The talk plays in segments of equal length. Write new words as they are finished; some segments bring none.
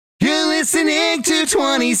listening to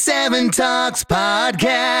 27 Talks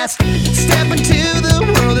Podcast. Step into the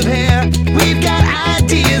world of hair. We've got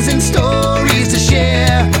ideas and stories to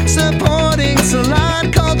share. Supporting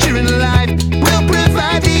salon culture and life. We'll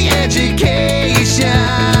provide the education.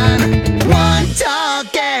 One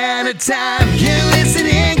talk at a time. You're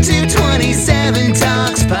listening to 27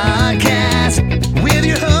 Talks Podcast. With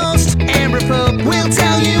your host, Amber Pope. We'll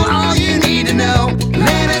tell you all you need to know.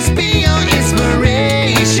 Let us be your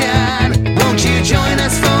inspiration. Won't you join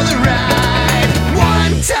us for the ride?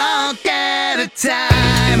 One talk at a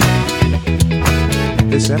time.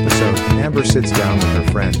 This episode, Amber sits down with her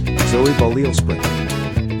friend, Zoe Balil-Springer.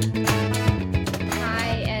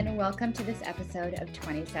 Hi, and welcome to this episode of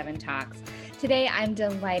 27 Talks. Today, I'm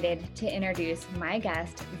delighted to introduce my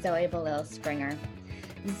guest, Zoe Balil-Springer.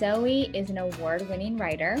 Zoe is an award-winning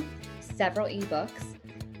writer, several ebooks,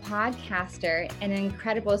 podcaster, and an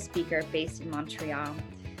incredible speaker based in Montreal.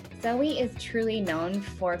 Zoe is truly known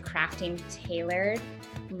for crafting tailored,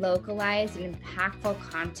 localized, and impactful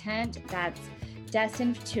content that's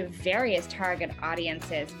destined to various target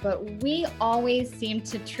audiences, but we always seem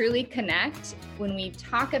to truly connect when we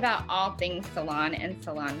talk about all things salon and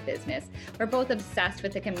salon business. We're both obsessed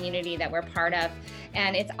with the community that we're part of,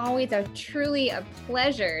 and it's always truly a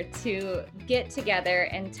pleasure to get together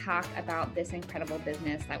and talk about this incredible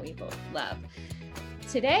business that we both love.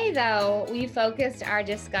 Today, though, we focused our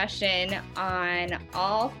discussion on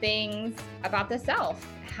all things about the self.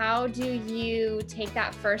 How do you take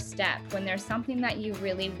that first step when there's something that you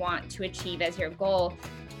really want to achieve as your goal?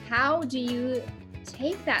 How do you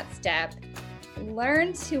take that step,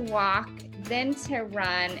 learn to walk, then to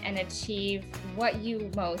run and achieve what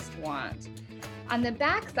you most want? On the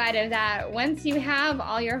backside of that, once you have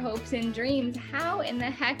all your hopes and dreams, how in the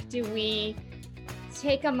heck do we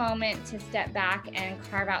take a moment to step back and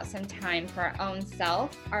carve out some time for our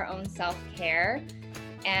own self-care,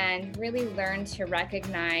 and really learn to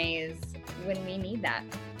recognize when we need that?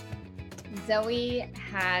 Zoe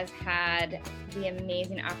has had the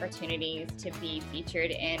amazing opportunities to be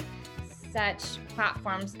featured in such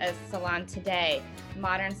platforms as Salon Today,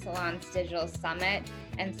 Modern Salons Digital Summit,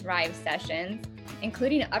 and Thrive Sessions,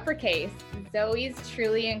 including Uppercase. Zoe's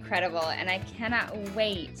truly incredible, and I cannot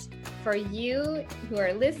wait for you who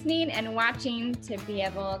are listening and watching to be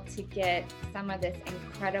able to get some of this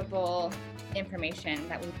incredible information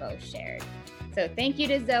that we both shared. So thank you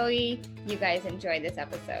to Zoe. You guys enjoy this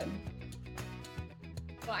episode.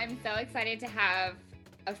 Well, I'm so excited to have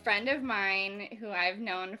a friend of mine who I've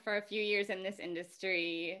known for a few years in this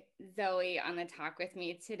industry, Zoe, on the talk with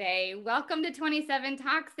me today. Welcome to 27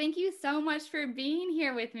 Talks. Thank you so much for being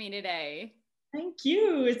here with me today. Thank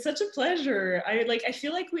you. It's such a pleasure. I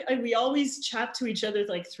feel like we always chat to each other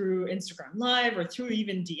like through Instagram Live or through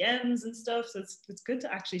even DMs and stuff. So it's good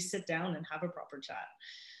to actually sit down and have a proper chat.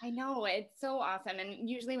 I know, it's so awesome. And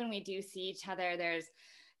usually when we do see each other, there's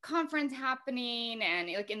conference happening, and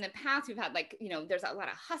like in the past we've had there's a lot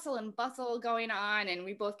of hustle and bustle going on, and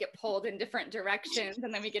we both get pulled in different directions,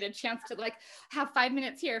 and then we get a chance to have 5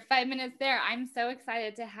 minutes here, 5 minutes there. I'm so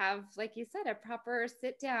excited to have, like you said, a proper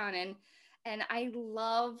sit down, and I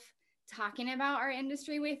love talking about our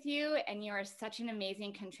industry with you, and you are such an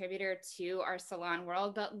amazing contributor to our salon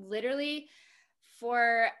world. But literally,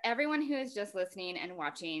 for everyone who is just listening and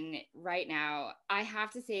watching right now, I have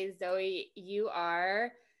to say, Zoe, you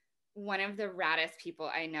are one of the raddest people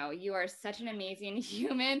I know. You are such an amazing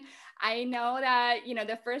human. I know that,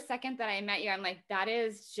 the first second that I met you, I'm like, that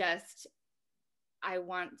is just,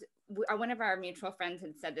 one of our mutual friends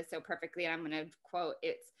had said this so perfectly, and I'm going to quote,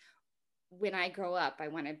 it's, when I grow up, I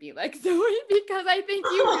want to be like Zoe, because I think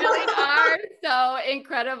you really are so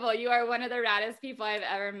incredible. You are one of the raddest people I've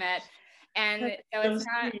ever met. And so it's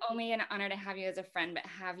not only an honor to have you as a friend, but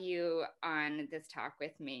have you on this talk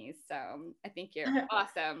with me. So I think you're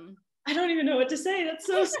awesome. I don't even know what to say. That's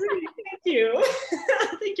so sweet. Thank you.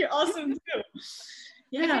 I think you're awesome too.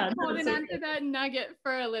 Yeah. I've been holding on to that nugget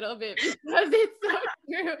for a little bit because it's so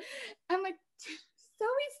true. I'm like,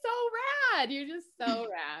 Zoe's so rad. You're just so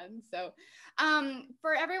rad. So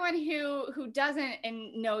for everyone who doesn't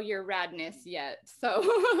know your radness yet, so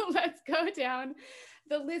let's go down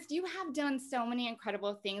the list. You have done so many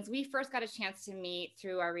incredible things. We first got a chance to meet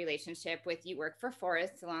through our relationship with You Work for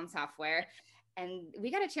Forest Salon Software, and we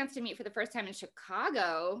got a chance to meet for the first time in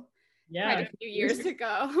Chicago quite a few years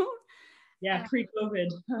ago. Yeah, pre-COVID.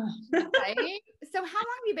 Right? So how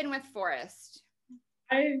long have you been with Forest?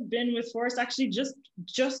 I've been with Forest actually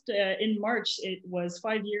just in March. It was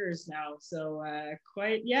 5 years now. So it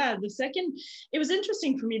was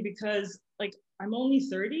interesting for me because I'm only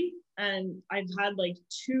 30 and I've had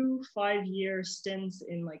 2 5-year stints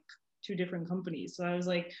in two different companies. So I was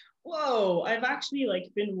like, whoa, I've actually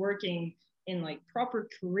like been working in like proper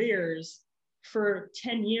careers for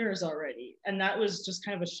 10 years already. And that was just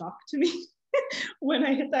kind of a shock to me when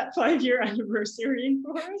I hit that 5-year anniversary in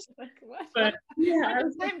Forest. Like, what? But yeah, where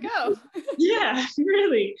did time go? yeah,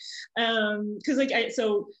 really. Because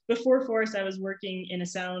so before Forest, I was working in a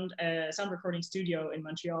sound recording studio in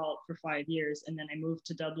Montreal for 5 years, and then I moved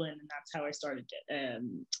to Dublin, and that's how I started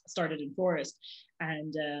in Forest.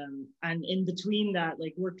 And in between that,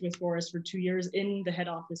 like worked with Forest for 2 years in the head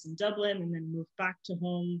office in Dublin, and then moved back to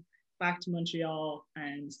home, back to Montreal,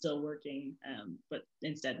 and still working, but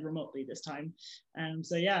instead remotely this time.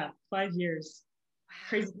 So yeah, 5 years,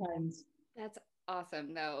 crazy times. That's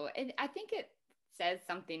awesome though. And I think it says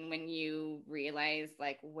something when you realize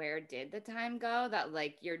like where did the time go, that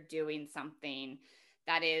like you're doing something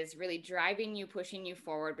that is really driving you, pushing you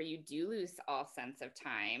forward, but you do lose all sense of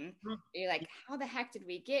time. You're like, how the heck did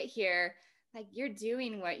we get here? Like you're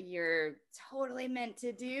doing what you're totally meant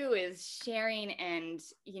to do, is sharing and,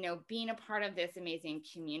 you know, being a part of this amazing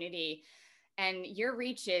community. And your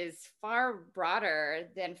reach is far broader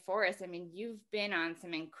than Forest. I mean, you've been on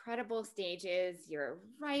some incredible stages. You're a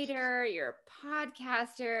writer, you're a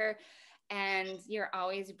podcaster, and you're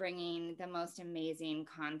always bringing the most amazing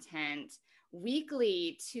content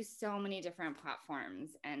weekly to so many different platforms.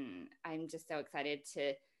 And I'm just so excited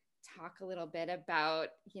to talk a little bit about,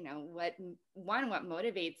 you know, what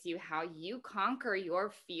motivates you, how you conquer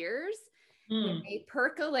your fears when they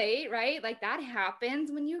percolate, right? Like that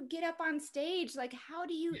happens when you get up on stage. Like, how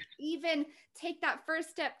do you even take that first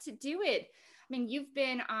step to do it? I mean,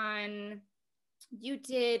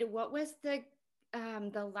 what was the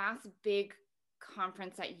last big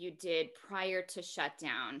conference that you did prior to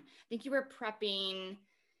shutdown? I think you were prepping,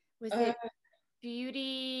 was it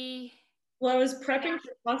beauty? Well, I was prepping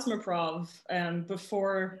for Cosmoprov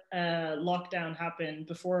before lockdown happened,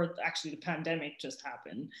 before actually the pandemic just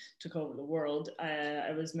happened, took over the world.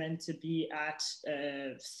 I was meant to be at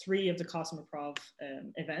 3 of the Cosmoprov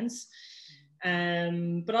events.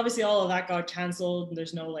 But obviously all of that got canceled.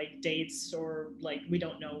 There's no like dates, or like we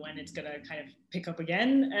don't know when it's gonna kind of pick up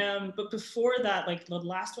again. But before that, like the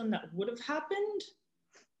last one that would have happened,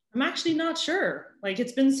 I'm actually not sure. Like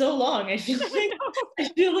it's been so long. I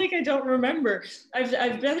feel like I don't remember.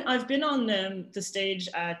 I've been on the stage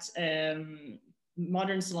at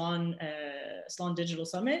Modern Salon Digital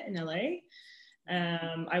Summit in LA.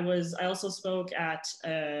 I also spoke at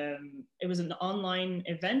it was an online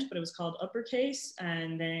event, but it was called Uppercase,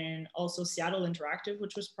 and then also Seattle Interactive,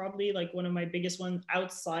 which was probably like one of my biggest ones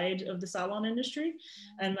outside of the salon industry,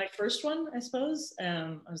 and my first one, I suppose.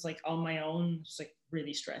 I was like on my own, just like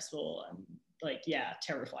really stressful. Like, yeah,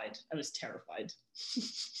 terrified. I was terrified.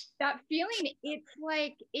 That feeling, it's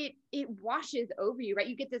like it washes over you, right?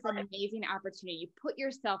 You get this amazing opportunity. You put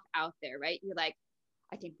yourself out there, right? You're like,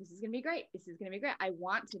 I think this is going to be great. This is going to be great. I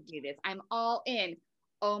want to do this. I'm all in.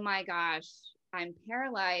 Oh my gosh, I'm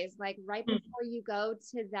paralyzed. Like right before you go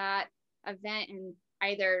to that event and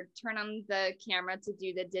either turn on the camera to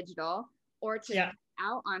do the digital or to get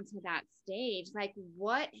out onto that stage, like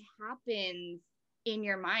what happens in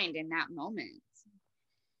your mind in that moment?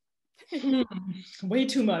 Way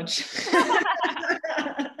too much.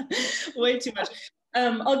 Way too much.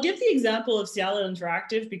 I'll give the example of Seattle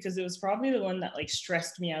Interactive because it was probably the one that like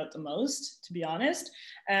stressed me out the most, to be honest.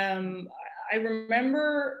 I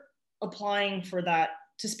remember applying for that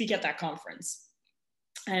to speak at that conference.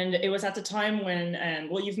 And it was at the time when,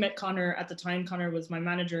 well, you've met Connor at the time. Connor was my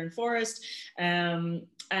manager in Forest. And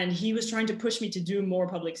he was trying to push me to do more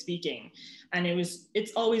public speaking. And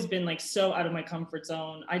it's always been like so out of my comfort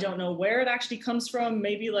zone. I don't know where it actually comes from.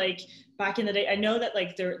 Maybe like back in the day, I know that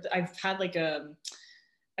like I've had like I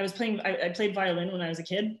played violin when I was a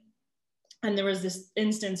kid. And there was this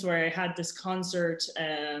instance where I had this concert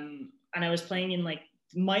and I was playing in like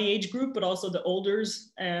my age group, but also the older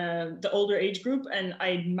age group. And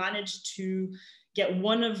I managed to get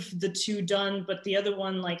one of the two done, but the other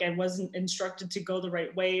one, like I wasn't instructed to go the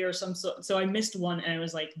right way or so I missed one and I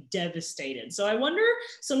was like devastated. So I wonder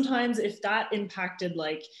sometimes if that impacted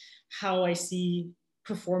like how I see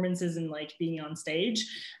performances and like being on stage.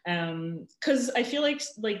 Cause I feel like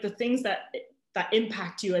the things that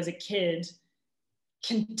impact you as a kid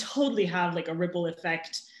can totally have like a ripple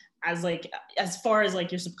effect as far as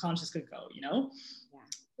like your subconscious could go, you know? Yeah.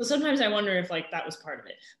 So sometimes I wonder if like that was part of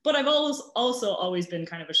it. But I've also always been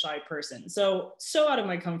kind of a shy person. So out of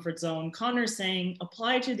my comfort zone. Connor's saying,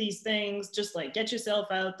 apply to these things, just like get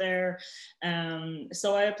yourself out there.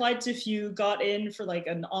 So I applied to a few, got in for like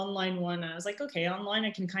an online one. And I was like, okay, online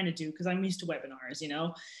I can kind of do because I'm used to webinars, you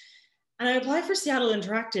know? And I applied for Seattle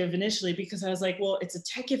Interactive initially because I was like, well, it's a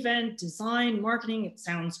tech event, design, marketing. It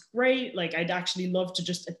sounds great. Like I'd actually love to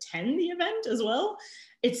just attend the event as well.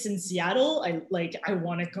 It's in Seattle. I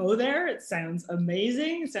want to go there. It sounds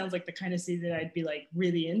amazing. It sounds like the kind of city that I'd be like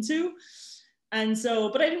really into. And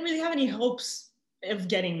so, but I didn't really have any hopes of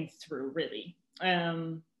getting through really.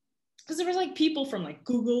 Because there was like people from like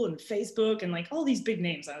Google and Facebook and like all these big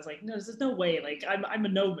names. I was like, no, there's no way. Like I'm a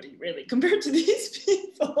nobody really compared to these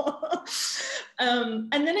people.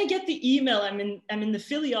 And then I get the email. I'm in the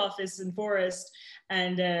Philly office in Forest,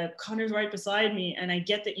 and Connor's right beside me. And I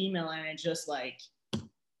get the email, and I just like,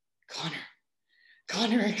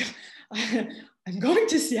 Connor, I'm going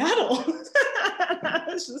to Seattle. I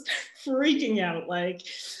was just freaking out. Like,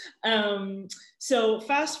 so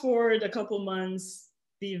fast forward a couple months.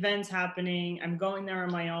 The event's happening. I'm going there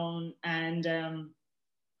on my own, and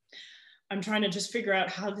I'm trying to just figure out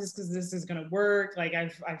how this is going to work. Like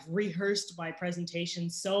I've rehearsed my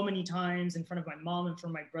presentation so many times in front of my mom and for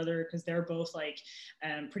my brother, because they're both like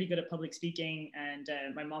pretty good at public speaking, and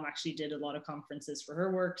my mom actually did a lot of conferences for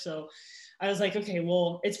her work. So I was like, okay,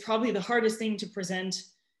 well, it's probably the hardest thing to present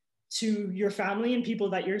to your family and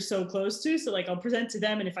people that you're so close to. So like I'll present to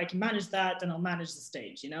them, and if I can manage that, then I'll manage the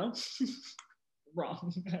stage, you know?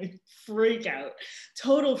 Wrong. I freak out,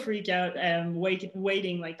 total freak out,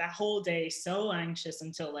 waiting like that whole day, so anxious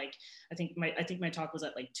until like I think my talk was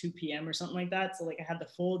at like 2 p.m. or something like that. So like I had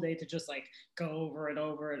the full day to just like go over it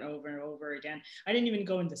over and over and over again. I didn't even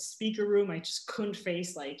go into speaker room. I just couldn't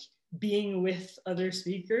face like being with other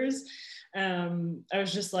speakers. I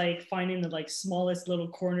was just like finding the like smallest little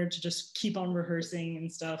corner to just keep on rehearsing and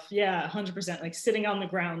stuff. Yeah, 100%, like sitting on the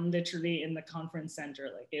ground literally in the conference center.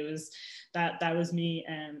 Like it was that was me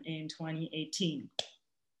in 2018.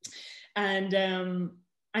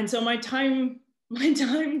 And so my time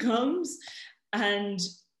comes, and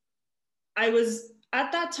I was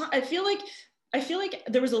at that time, I feel like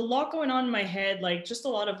there was a lot going on in my head, like just a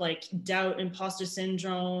lot of like doubt, imposter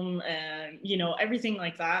syndrome, and you know, everything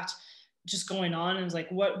like that just going on. And it was like,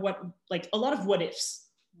 what, like a lot of what ifs.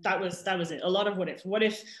 That was it. A lot of what if. What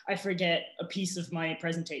if I forget a piece of my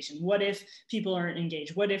presentation? What if people aren't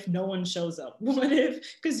engaged? What if no one shows up? What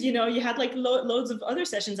if, because you know, you had like loads of other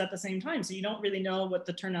sessions at the same time, so you don't really know what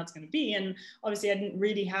the turnout's going to be. And obviously I didn't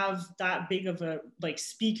really have that big of a like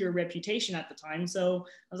speaker reputation at the time, so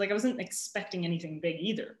I was like, I wasn't expecting anything big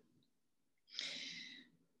either.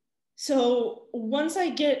 So once I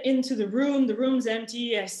get into the room's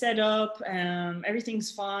empty, I set up,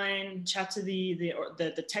 everything's fine, chat to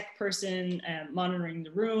the tech person monitoring the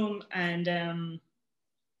room, and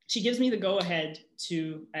she gives me the go ahead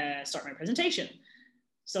to start my presentation.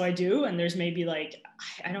 So I do, and there's maybe like,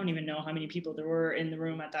 I don't even know how many people there were in the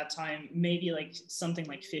room at that time, maybe like something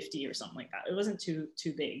like 50 or something like that. It wasn't too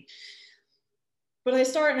big. But I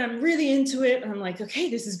start and I'm really into it, and I'm like, okay,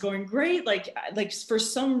 this is going great. Like for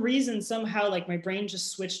some reason, somehow, like my brain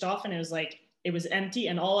just switched off, and it was like, it was empty,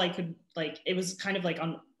 and all I could like, it was kind of like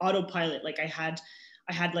on autopilot. Like I had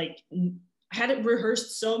it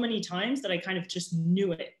rehearsed so many times that I kind of just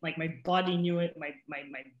knew it. Like my body knew it, my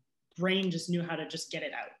brain just knew how to just get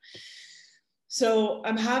it out. So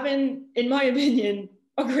I'm having, in my opinion,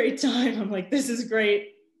 a great time. I'm like, this is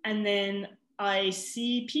great. And then I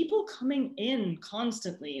see people coming in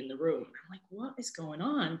constantly in the room. I'm like, what is going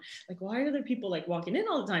on? Like, why are there people like walking in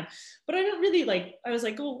all the time? But I don't really like, I was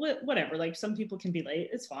like, oh, whatever. Like some people can be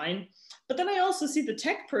late, it's fine. But then I also see the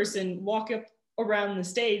tech person walk up around the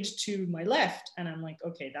stage to my left. And I'm like,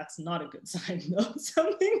 okay, that's not a good sign though.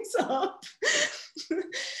 Something's up.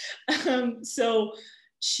 So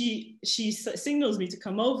she signals me to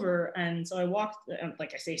come over, and so I walk,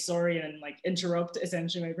 like I say sorry and like interrupt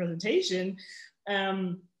essentially my presentation,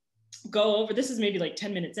 go over, this is maybe like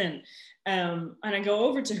 10 minutes in, and I go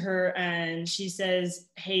over to her, and she says,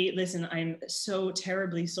 hey, listen, I'm so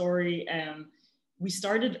terribly sorry, we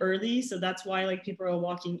started early, so that's why like people are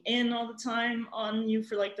walking in all the time on you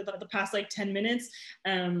for like the past like 10 minutes.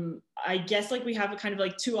 I guess like we have a kind of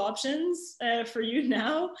like two options for you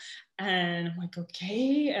now. And I'm like,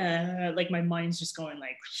 okay, like my mind's just going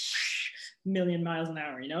like a million miles an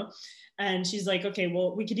hour, you know? And she's like, okay,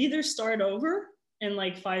 well, we could either start over in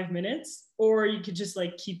like 5 minutes, or you could just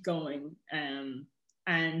like keep going.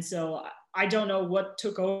 And so I don't know what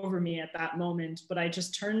took over me at that moment, but I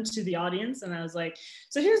just turned to the audience and I was like,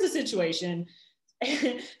 so here's the situation.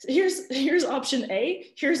 here's option A,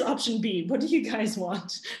 here's option B. What do you guys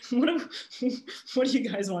want? What do you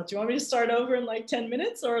guys want? Do you want me to start over in like 10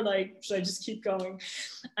 minutes, or like should I just keep going?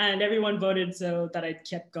 And everyone voted so that I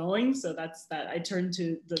kept going. So that's that. I turned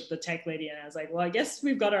to the tech lady and I was like, well, I guess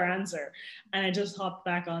we've got our answer. And I just hopped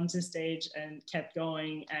back onto stage and kept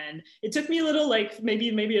going. And it took me a little, like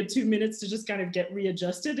maybe a 2 minutes to just kind of get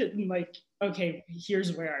readjusted and like, okay,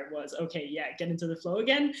 here's where I was. Okay, yeah, get into the flow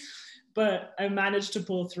again. But I managed to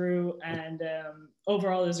pull through, and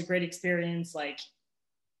overall it was a great experience. Like,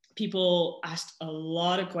 people asked a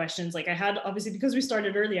lot of questions. Like, I had, obviously because we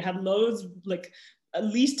started early, I had loads, like at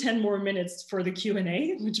least 10 more minutes for the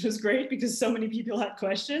Q&A, which was great because so many people had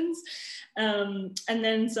questions. And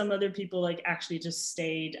then some other people like actually just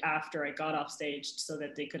stayed after I got off stage so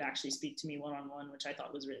that they could actually speak to me one-on-one, which I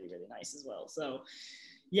thought was really, really nice as well. So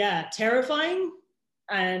yeah, terrifying,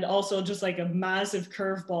 and also just like a massive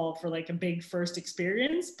curveball for like a big first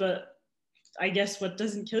experience. But I guess what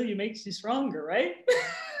doesn't kill you makes you stronger, right?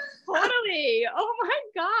 Totally. Oh my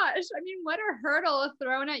gosh. I mean, what a hurdle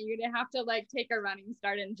thrown at you to have to like take a running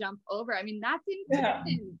start and jump over. I mean, that's intense.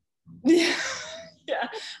 Yeah. Yeah.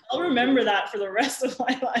 I'll remember that for the rest of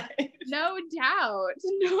my life. No doubt.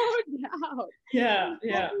 No doubt. Yeah.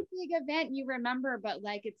 Yeah. Every big event you remember, but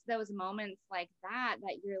like it's those moments like that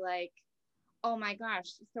you're like, oh my gosh,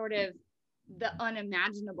 sort of the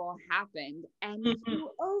unimaginable happened and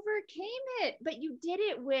you overcame it, but you did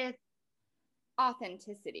it with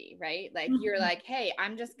authenticity, right? Like you're like, hey,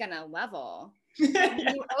 I'm just gonna level. Yeah.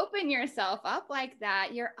 You open yourself up like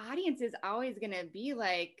that, your audience is always gonna be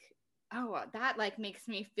like, oh, that like makes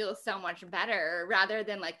me feel so much better, rather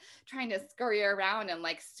than like trying to scurry around and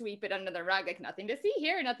like sweep it under the rug, like nothing to see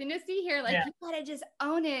here, nothing to see here. Like you gotta just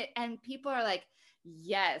own it. And people are like,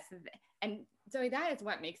 yes. And Zoe, that is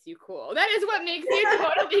what makes you cool. That is what makes you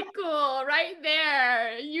totally cool right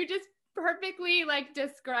there. You just perfectly like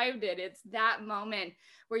described it. It's that moment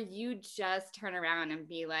where you just turn around and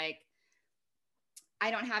be like,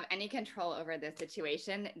 I don't have any control over this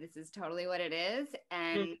situation. This is totally what it is.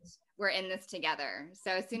 And we're in this together.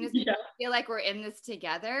 So as soon as we feel like we're in this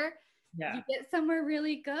together, you get somewhere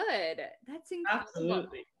really good. That's incredible.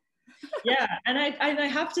 Absolutely. Yeah. And I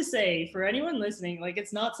have to say, for anyone listening, like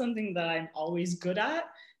it's not something that I'm always good at.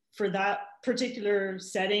 For that particular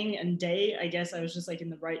setting and day, I guess I was just like in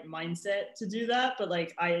the right mindset to do that. But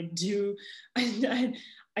like I do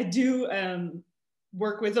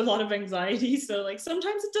work with a lot of anxiety, so like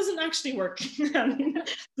sometimes it doesn't actually work.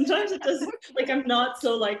 Sometimes it doesn't, like I'm not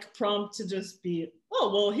so like prompt to just be, oh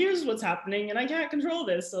well, here's what's happening and I can't control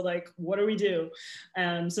this, so like what do we do?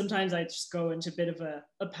 Sometimes I just go into a bit of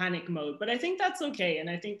a panic mode, but I think that's okay. And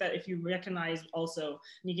I think that if you recognize also,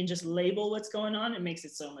 and you can just label what's going on, it makes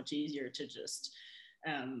it so much easier to just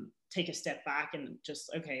take a step back and just,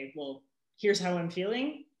 okay, well, here's how I'm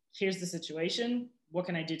feeling, here's the situation, what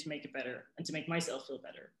can I do to make it better and to make myself feel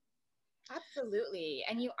better? Absolutely.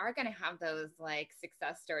 And you are going to have those like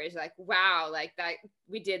success stories, like, wow, like that,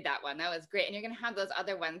 we did that one. That was great. And you're going to have those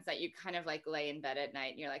other ones that you kind of like lay in bed at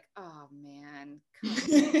night and you're like, oh man,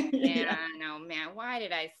 oh man, why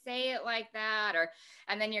did I say it like that? Or,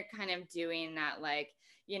 and then you're kind of doing that, like,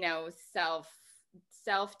 you know,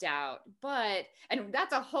 self-doubt, but, and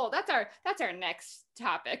that's our next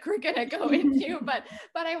topic we're going to go into, but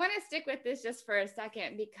I want to stick with this just for a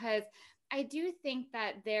second, because I do think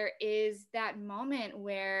that there is that moment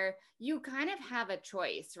where you kind of have a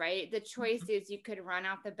choice, right? The choice is you could run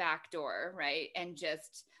out the back door, right? And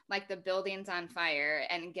just like the building's on fire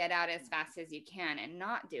and get out as fast as you can and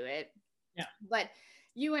not do it. Yeah. But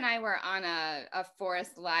you and I were on a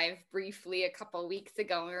Forest Live briefly a couple of weeks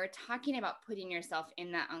ago, and we were talking about putting yourself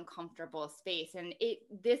in that uncomfortable space. And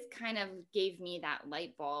this kind of gave me that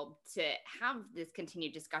light bulb to have this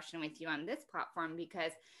continued discussion with you on this platform,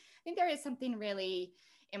 because I think there is something really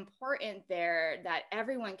important there that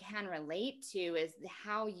everyone can relate to, is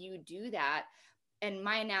how you do that. And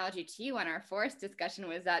my analogy to you on our forest discussion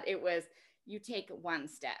was that it was, you take one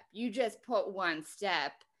step, you just put one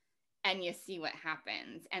step and you see what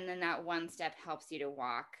happens. And then that one step helps you to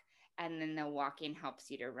walk. And then the walking helps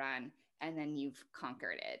you to run. And then you've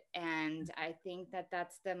conquered it. And I think that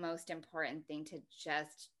that's the most important thing, to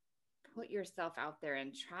just put yourself out there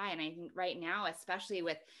and try. And I think right now, especially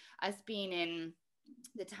with us being in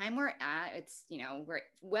the time we're at, it's, you know, we're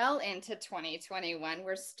well into 2021.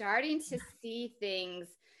 We're starting to see things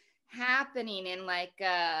happening in like,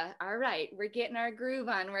 all right, we're getting our groove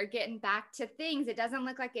on, we're getting back to things. It doesn't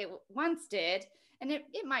look like it once did, and it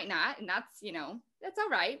might not, and that's, you know, that's all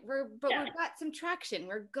right. We've got some traction,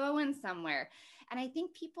 we're going somewhere. And I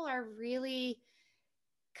think people are really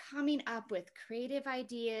coming up with creative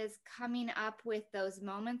ideas, coming up with those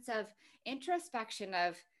moments of introspection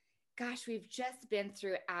of, gosh, we've just been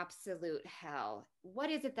through absolute hell. What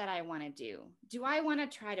is it that I want to do? Do I want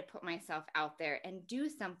to try to put myself out there and do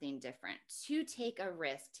something different, to take a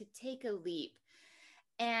risk, to take a leap?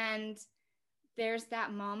 And there's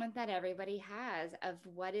that moment that everybody has of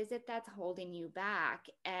what is it that's holding you back?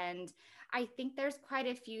 And I think there's quite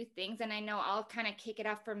a few things, and I know I'll kind of kick it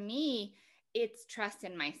off. For me, it's trust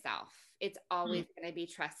in myself. It's always going to be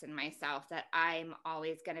trust in myself, that I'm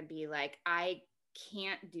always going to be like, I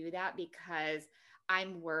can't do that because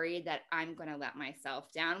I'm worried that I'm going to let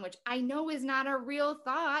myself down, which I know is not a real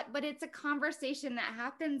thought, but it's a conversation that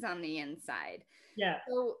happens on the inside. Yeah.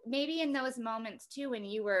 So maybe in those moments too, when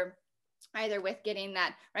you were either with getting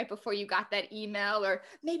that right before you got that email, or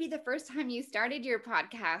maybe the first time you started your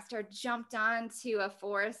podcast or jumped on to a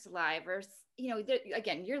Forest Live, or,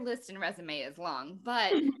 again, your list and resume is long,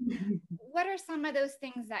 but what are some of those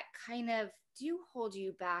things that kind of do hold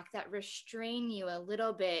you back, that restrain you a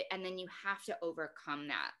little bit, and then you have to overcome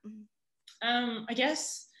that? I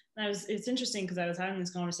guess it's interesting because I was having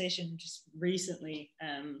this conversation just recently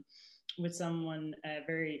with someone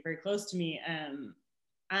very, very close to me.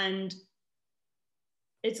 And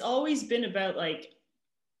it's always been about like,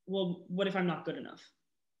 well, what if I'm not good enough?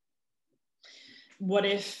 What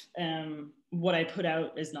if what I put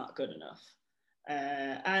out is not good enough?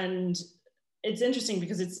 And it's interesting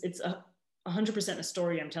because it's 100% a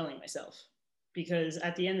story I'm telling myself. Because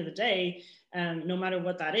at the end of the day, no matter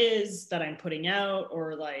what that is that I'm putting out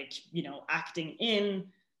or like, acting in,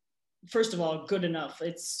 first of all, good enough,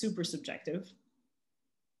 it's super subjective,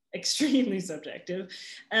 extremely subjective.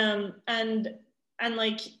 And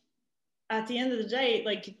like, at the end of the day,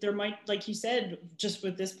 like there might, like you said, just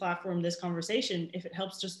with this platform, this conversation, if it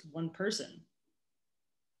helps just one person,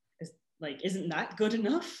 isn't that good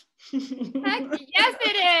enough? Heck, yes,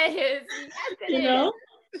 it is. Yes,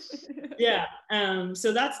 it is. Yeah.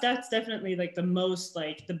 So that's definitely like the most,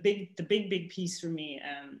 like the big piece for me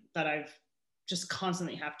that I've just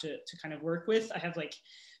constantly have to kind of work with. I have like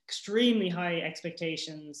extremely high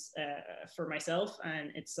expectations for myself,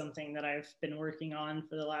 and it's something that I've been working on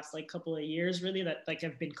for the last like couple of years, really, that like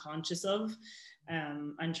I've been conscious of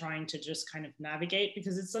and trying to just kind of navigate,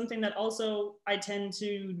 because it's something that also I tend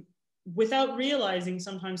to, without realizing,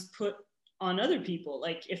 sometimes put on other people.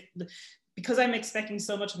 Like because I'm expecting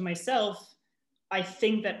so much of myself, I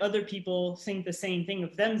think that other people think the same thing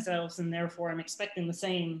of themselves, and therefore I'm expecting the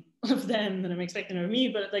same of them that I'm expecting of me,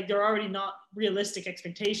 but like they're already not realistic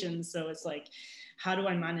expectations. So it's like, how do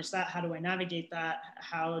I manage that? How do I navigate that?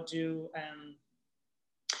 How do,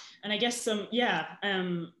 and I guess and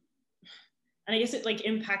I guess it like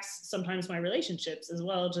impacts sometimes my relationships as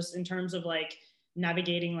well, just in terms of like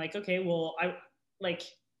navigating, like, okay, well, I like,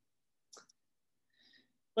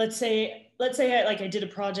 let's say I did a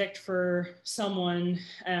project for someone,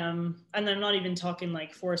 and I'm not even talking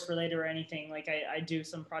like forest related or anything. Like I do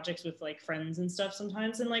some projects with like friends and stuff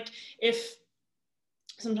sometimes. And like, if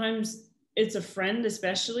sometimes it's a friend,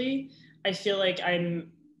 especially, I feel like I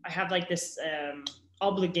have like this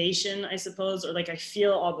obligation, I suppose, or like I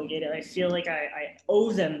feel obligated. I feel like I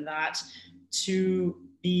owe them that, to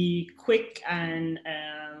be quick and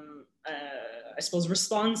I suppose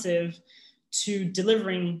responsive to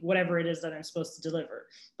delivering whatever it is that I'm supposed to deliver.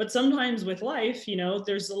 But sometimes with life,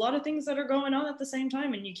 there's a lot of things that are going on at the same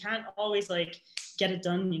time, and you can't always like get it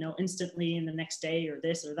done, instantly in the next day or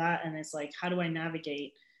this or that. And it's like, how do I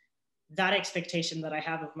navigate that expectation that I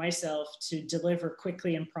have of myself to deliver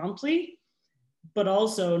quickly and promptly, but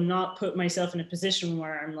also not put myself in a position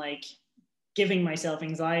where I'm like giving myself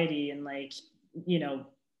anxiety and like,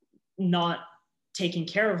 not taking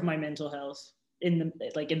care of my mental health in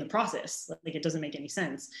the process. Like it doesn't make any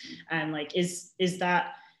sense. And like, is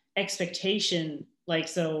that expectation, like,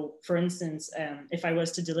 so for instance, if I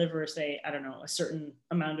was to deliver, say, I don't know, a certain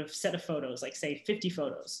amount of set of photos, like say 50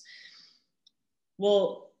 photos,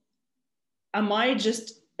 well, am I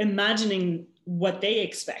just imagining what they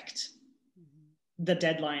expect the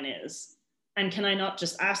deadline is? And can I not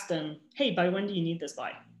just ask them, hey, by when do you need this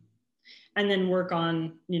by? And then work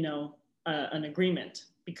on, an agreement,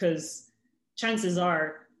 because chances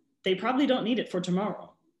are they probably don't need it for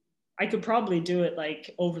tomorrow. I could probably do it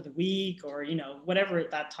like over the week or, whatever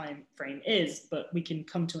that time frame is, but we can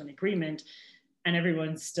come to an agreement and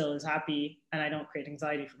everyone still is happy and I don't create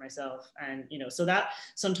anxiety for myself. And, so that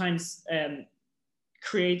sometimes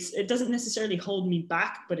creates, it doesn't necessarily hold me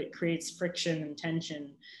back, but it creates friction and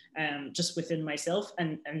tension just within myself.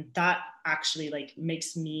 And that actually like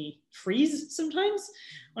makes me freeze sometimes.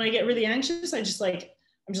 When I get really anxious, I just like,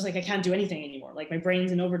 I'm just like, I can't do anything anymore. Like my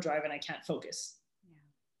brain's in overdrive and I can't focus.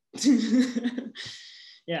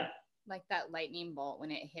 Yeah. Like that lightning bolt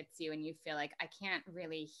when it hits you and you feel like I can't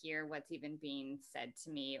really hear what's even being said to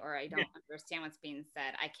me, or I don't understand what's being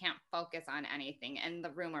said. I can't focus on anything. And the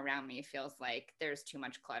room around me feels like there's too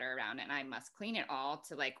much clutter around it, and I must clean it all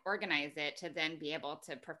to like organize it to then be able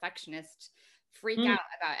to perfectionist freak out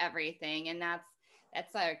about everything. And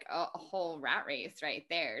that's like a whole rat race right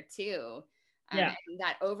there too. And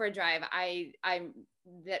that overdrive,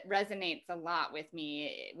 that resonates a lot with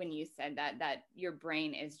me when you said that your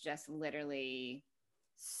brain is just literally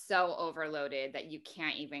so overloaded that you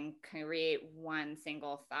can't even create one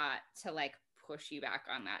single thought to like push you back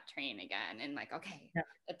on that train again. And like, okay,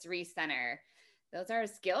 let's recenter. Those are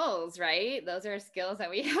skills, right? Those are skills that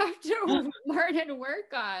we have to learn and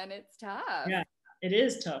work on. It's tough. Yeah, it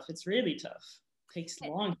is tough. It's really tough. It takes a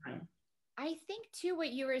long time. I think too,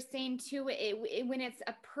 what you were saying too, when it's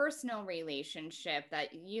a personal relationship,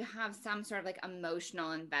 that you have some sort of like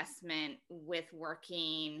emotional investment with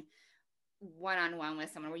working one-on-one with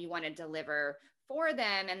someone where you want to deliver for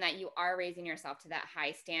them, and that you are raising yourself to that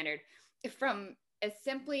high standard from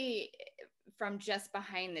just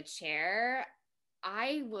behind the chair.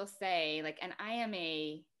 I will say, like, and I am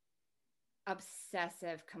a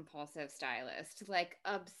obsessive compulsive stylist, like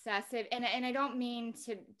obsessive, and I don't mean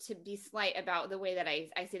to be slight about the way that I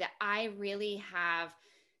say that. I really have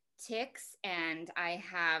ticks and I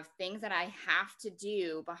have things that I have to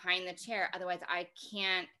do behind the chair, otherwise I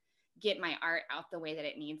can't get my art out the way that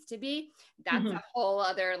it needs to be. That's a whole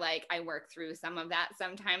other, like, I work through some of that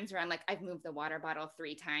sometimes where I'm like, I've moved the water bottle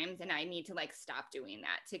 3 times and I need to like stop doing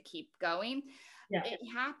that to keep going. It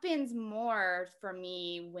happens more for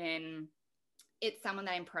me when it's someone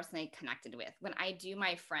that I'm personally connected with. When I do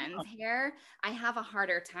my friend's hair, I have a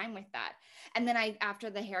harder time with that. And then after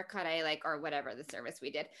the haircut, I like, or whatever the service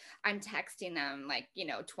we did, I'm texting them like,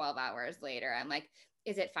 12 hours later. I'm like,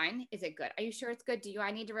 is it fine? Is it good? Are you sure it's good?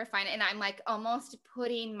 I need to refine it? And I'm like almost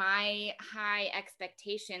putting my high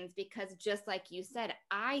expectations, because just like you said,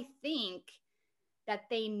 I think that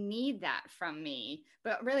they need that from me,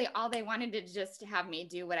 but really all they wanted to just have me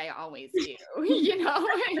do what I always do,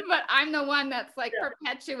 but I'm the one that's like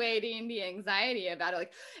perpetuating the anxiety about it.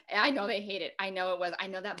 Like, I know they hate it. I know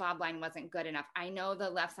that bob line wasn't good enough. I know the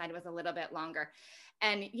left side was a little bit longer.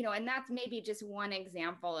 And, and that's maybe just one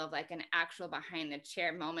example of like an actual behind the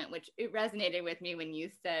chair moment, which it resonated with me when you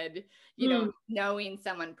said, knowing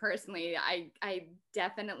someone personally. I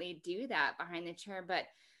definitely do that behind the chair. But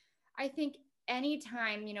I think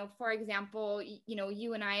anytime, for example,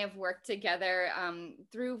 you and I have worked together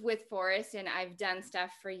through with Forrest, and I've done stuff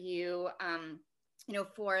for you,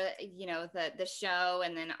 for, the show,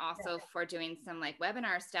 and then also for doing some like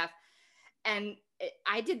webinar stuff. And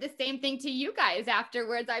I did the same thing to you guys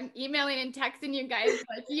afterwards. I'm emailing and texting you guys,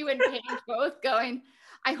 like you and Paige both, going,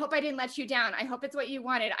 I hope I didn't let you down. I hope it's what you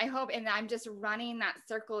wanted. I hope. And I'm just running that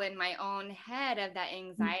circle in my own head of that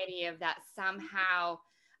anxiety of that somehow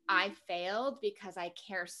I failed because I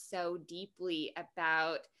care so deeply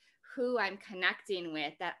about who I'm connecting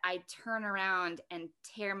with that I turn around and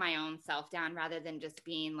tear my own self down, rather than just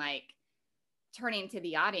being like turning to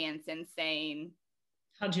the audience and saying,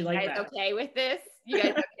 how'd you like that? Okay with this? You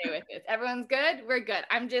guys okay with this? Everyone's good? We're good.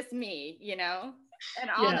 I'm just me,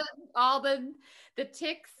 and all the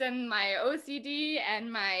tics and my OCD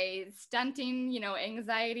and my stunting,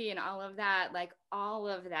 anxiety and all of that, like all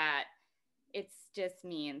of that, it's just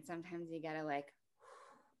me. And sometimes you gotta like,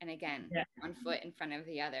 and again, one foot in front of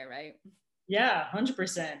the other, right? Yeah,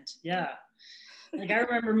 100%. Yeah. Like I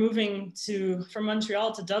remember moving from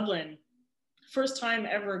Montreal to Dublin, first time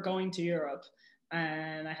ever going to Europe.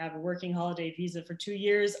 And I have a working holiday visa for 2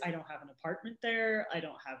 years. I don't have an apartment there. I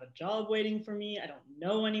don't have a job waiting for me. I don't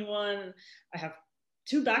know anyone. I have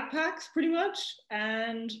 2 backpacks pretty much,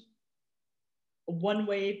 and a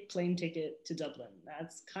one-way plane ticket to Dublin.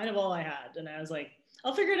 That's kind of all I had. And I was like,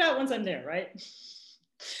 I'll figure it out once I'm there, right?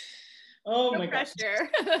 Oh, no my gosh.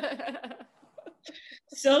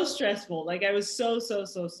 So stressful. Like I was so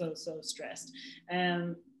stressed.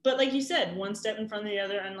 But like you said, one step in front of the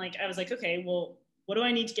other. And like, I was like, okay, well, what do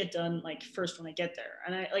I need to get done like first when I get there?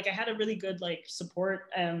 And I had a really good like support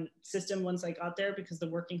system once I got there, because the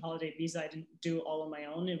working holiday visa, I didn't do all on my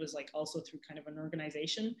own. It was like also through kind of an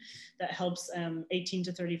organization that helps 18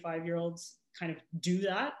 to 35-year-olds kind of do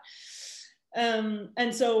that.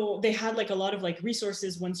 And so they had like a lot of like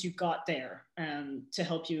resources once you got there to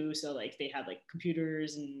help you. So like they had like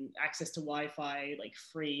computers and access to Wi-Fi like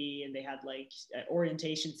free, and they had like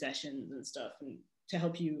orientation sessions and stuff, and to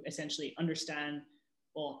help you essentially understand,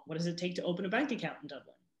 well, what does it take to open a bank account in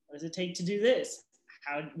Dublin? What does it take to do this?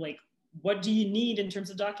 how, like, what do you need in terms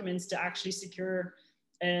of documents to actually secure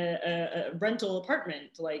a rental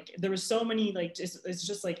apartment? Like, there was so many, like, it's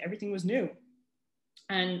just like everything was new.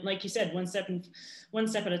 And like you said, one step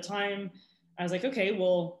at a time. I was like, okay,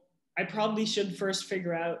 well, I probably should first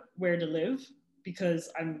figure out where to live, because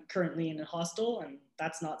I'm currently in a hostel and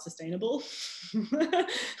that's not sustainable.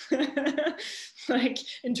 Like,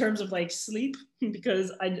 in terms of like sleep,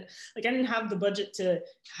 because I didn't have the budget to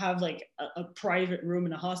have like a private room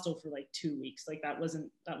in a hostel for like 2 weeks. Like, that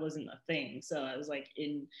wasn't a thing. So I was like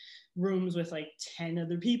in rooms with like 10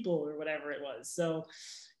 other people or whatever it was. So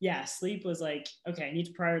yeah, sleep was like, okay, I need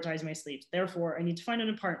to prioritize my sleep. Therefore, I need to find an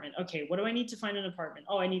apartment. Okay, what do I need to find an apartment?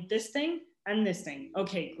 Oh, I need this thing and this thing.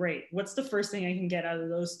 Okay, great. What's the first thing I can get out of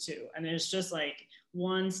those two? And it's just like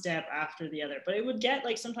one step after the other. But it would get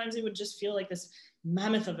like, sometimes it would just feel like this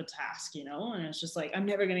mammoth of a task, you know? And it's just like, I'm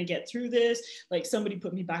never gonna get through this. Like, somebody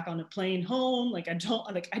put me back on a plane home. Like, I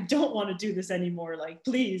don't want to do this anymore. Like,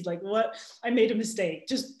 please, like, what? I made a mistake.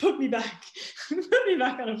 Just put me back, put me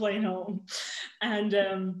back on a plane home. And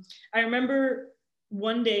I remember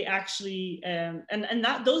one day actually, and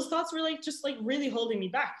that those thoughts were like just like really holding me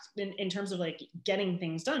back in terms of like getting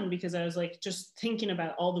things done, because I was like just thinking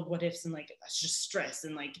about all the what ifs and like just stress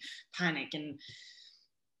and like panic. And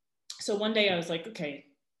so one day I was like, okay,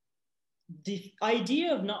 the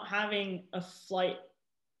idea of not having a flight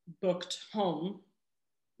booked home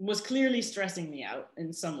was clearly stressing me out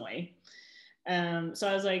in some way. So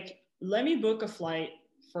I was like, let me book a flight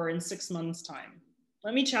for in 6 months' time.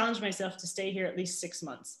 Let me challenge myself to stay here at least 6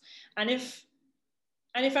 months. And if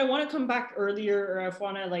I want to come back earlier, or if I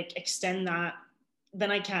want to like extend that, then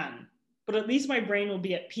I can. But at least my brain will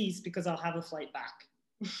be at peace because I'll have a flight back.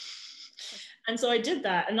 And so I did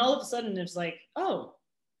that. And all of a sudden it's like, oh,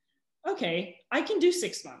 okay, I can do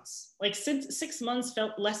 6 months. Like, since 6 months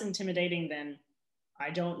felt less intimidating than I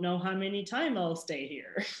don't know how many time I'll stay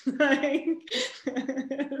here. Like,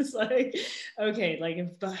 it's like, okay, like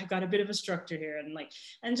I've got a bit of a structure here, and like,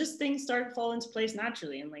 and just things start to fall into place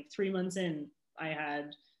naturally. And like 3 months in,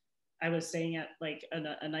 I was staying at like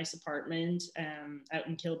a nice apartment out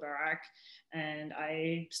in Kilbarrack, and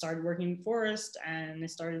I started working in forest, and I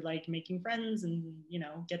started like making friends and, you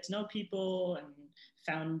know, get to know people, and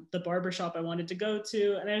found the barbershop I wanted to go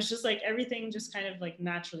to. And it was just like everything just kind of like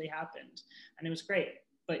naturally happened, and it was great.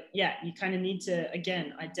 But yeah, you kind of need to,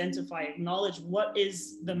 again, identify, acknowledge what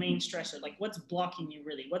is the main stressor, like what's blocking you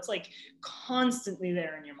really, what's like constantly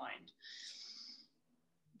there in your mind.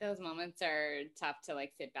 Those moments are tough to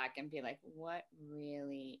like sit back and be like, what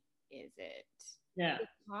really is it? Yeah.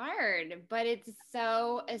 It's hard, but it's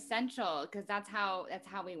so essential, because that's how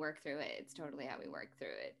we work through it. It's totally how we work through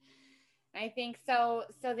it. And I think so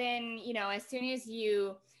then, you know, as soon as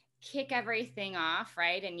you kick everything off,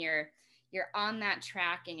 right, and you're on that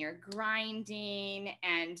track and you're grinding,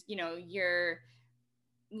 and, you know, you're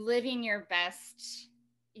living your best,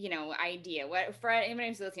 you know, idea. What, for anyone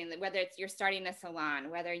who's listening, whether it's you're starting a salon,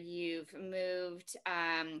 whether you've moved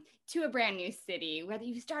to a brand new city, whether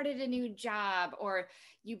you started a new job, or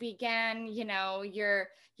you began, you know, your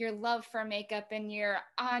love for makeup and you're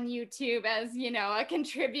on YouTube as, you know, a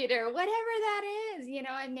contributor, whatever that is, you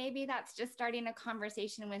know, and maybe that's just starting a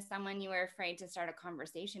conversation with someone you were afraid to start a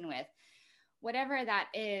conversation with, whatever that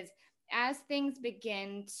is. As things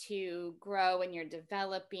begin to grow and you're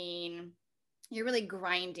developing, you're really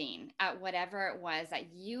grinding at whatever it was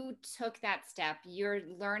that you took that step. You're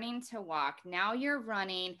learning to walk. Now you're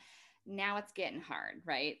running. Now it's getting hard,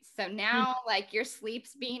 right? So now, like, your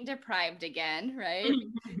sleep's being deprived again, right?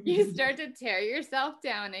 You start to tear yourself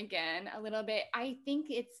down again a little bit. I think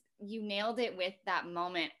you nailed it with that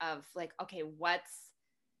moment of like, okay,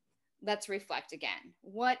 let's reflect again.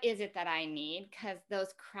 What is it that I need? Because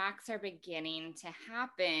those cracks are beginning to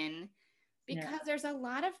happen. Because there's a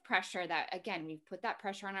lot of pressure that, again, we've put that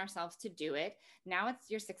pressure on ourselves to do it. Now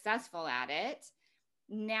you're successful at it.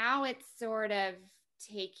 Now it's sort of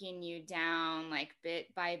taking you down like bit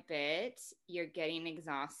by bit. You're getting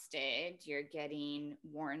exhausted. You're getting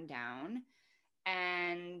worn down.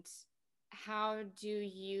 And how do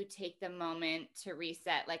you take the moment to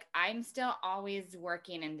reset? Like, I'm still always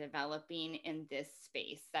working and developing in this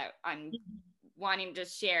space that I'm wanting to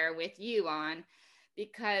share with you on,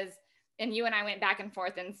 because and you and I went back and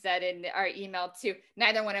forth and said in our email too,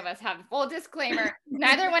 neither one of us have, full disclaimer,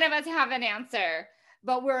 neither one of us have an answer,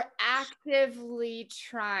 but we're actively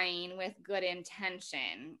trying with good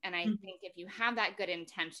intention. And I think if you have that good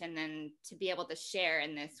intention, then to be able to share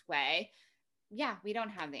in this way, yeah, we don't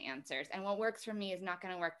have the answers. And what works for me is not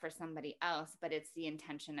going to work for somebody else, but it's the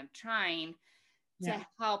intention of trying to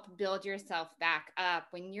help build yourself back up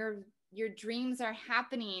when you're your dreams are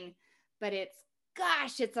happening, but it's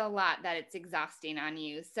a lot that it's exhausting on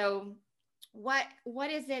you. So what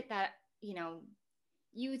is it that,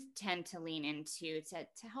 you tend to lean into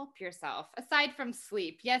to help yourself aside from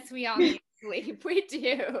sleep? Yes, we all need sleep. We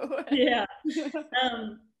do. Yeah.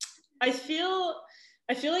 I feel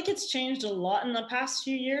like it's changed a lot in the past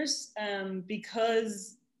few years,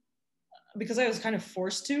 because I was kind of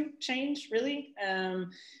forced to change, really.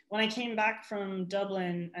 When I came back from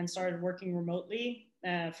Dublin and started working remotely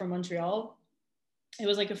from Montreal, it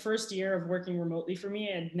was like a first year of working remotely for me.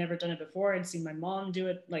 I'd never done it before. I'd seen my mom do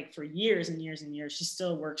it like for years and years and years. She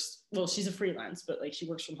still works, well, she's a freelance, but like she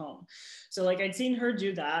works from home. So like I'd seen her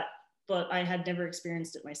do that, but I had never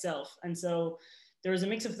experienced it myself. And so there was a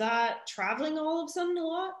mix of that, traveling all of a sudden a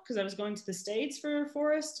lot, because I was going to the States for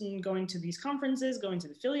Forest and going to these conferences, going to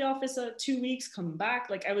the Philly office 2 weeks, coming back.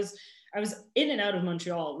 Like I was in and out of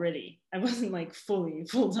Montreal, really. I wasn't like fully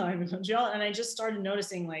full-time in Montreal. And I just started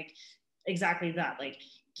noticing like exactly that, like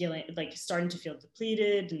starting to feel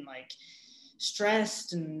depleted and like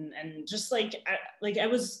stressed and just like I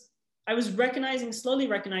was slowly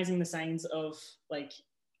recognizing the signs of like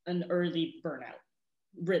an early burnout,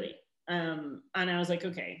 really. And I was like,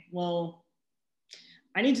 okay, well,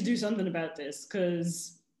 I need to do something about this,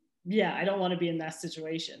 because I don't want to be in that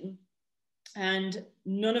situation. And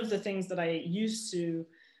none of the things that I used to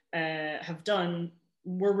have done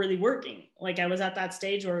were really working. Like I was at that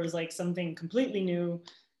stage where it was like something completely new,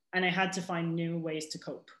 and I had to find new ways to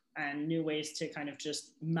cope and new ways to kind of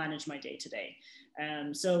just manage my day to day.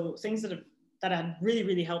 So things that had really,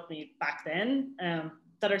 really helped me back then,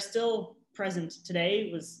 that are still present today,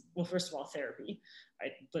 was, well, first of all, therapy.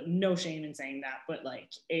 But no shame in saying that, but like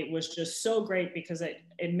it was just so great, because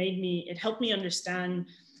it helped me understand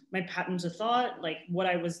my patterns of thought, like what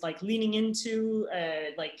I was like leaning into,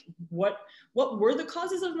 like what were the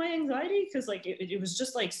causes of my anxiety, because like it was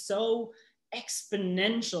just like so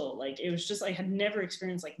exponential. Like it was just, I had never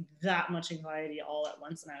experienced like that much anxiety all at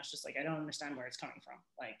once, and I was just like, I don't understand where it's coming from.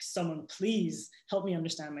 Like someone please help me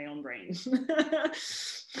understand my own brain.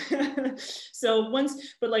 So once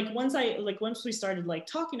we started like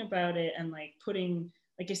talking about it and like putting,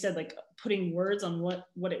 like I said, like putting words on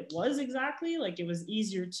what it was exactly, like it was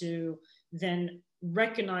easier to then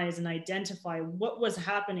recognize and identify what was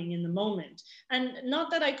happening in the moment. And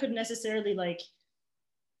not that I could necessarily like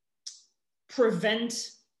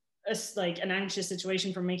prevent an anxious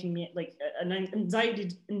situation from making me like an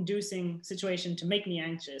anxiety inducing situation to make me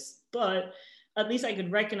anxious, but at least I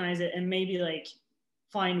could recognize it and maybe like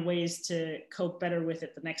find ways to cope better with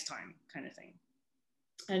it the next time, kind of thing.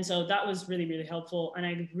 And so that was really, really helpful. And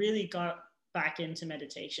I really got back into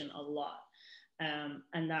meditation a lot.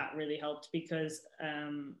 And that really helped, because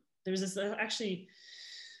there was this actually,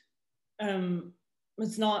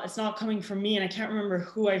 it's not coming from me, and I can't remember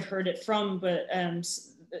who I've heard it from, but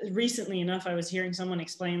recently enough, I was hearing someone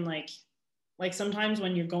explain like sometimes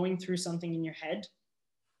when you're going through something in your head,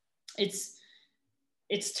 it's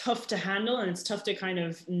tough to handle, and it's tough to kind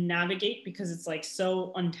of navigate, because it's like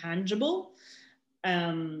so untangible.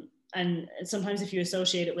 And sometimes if you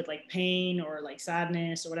associate it with like pain or like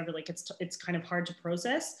sadness or whatever, like it's kind of hard to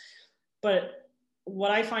process. But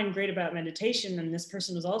what I find great about meditation, and this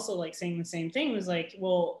person was also like saying the same thing, was like,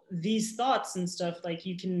 well, these thoughts and stuff, like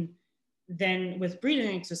you can then with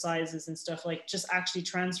breathing exercises and stuff, like just actually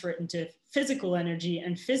transfer it into physical energy,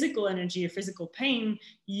 and physical energy or physical pain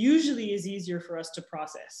usually is easier for us to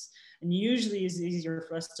process, and usually is easier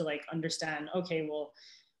for us to like understand, okay, well,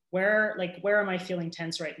 where am I feeling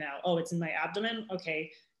tense right now? Oh, it's in my abdomen.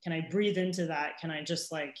 Okay. Can I breathe into that? Can I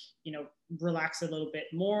just like, relax a little bit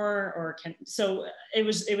more, so it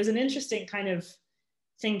was an interesting kind of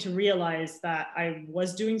thing to realize that I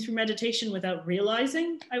was doing through meditation without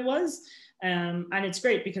realizing I was. And it's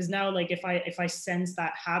great, because now like if I sense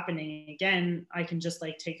that happening again, I can just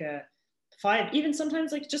like take a 5, even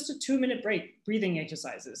sometimes like just a 2-minute break, breathing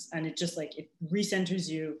exercises. And it just like, it recenters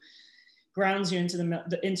you, grounds you into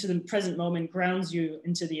the present moment, grounds you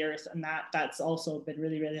into the earth. And that's also been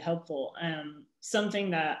really, really helpful. Something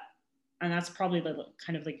that, and that's probably the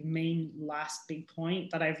kind of like main last big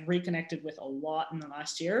point that I've reconnected with a lot in the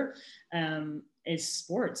last year, is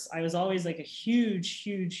sports. I was always like a huge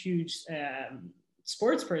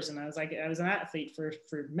sports person. I was an athlete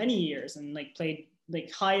for many years, and like played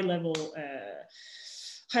like high level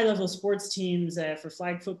sports teams, for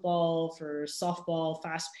flag football, for softball,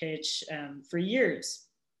 fast pitch, for years.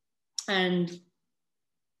 And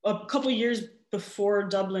a couple of years before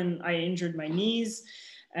Dublin, I injured my knees.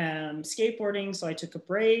 skateboarding. So I took a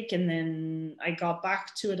break and then I got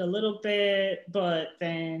back to it a little bit, but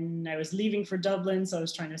then I was leaving for Dublin. So I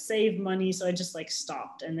was trying to save money. So I just like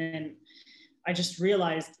stopped. And then I just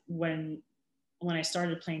realized when I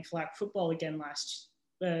started playing flag football again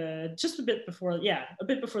just a bit before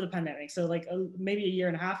the pandemic. So like maybe a year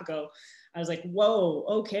and a half ago, I was like, whoa,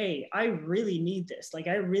 okay, I really need this. Like,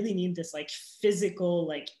 I really need this like physical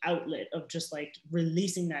like outlet of just like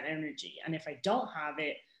releasing that energy. And if I don't have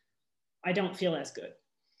it, I don't feel as good.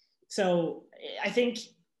 So I think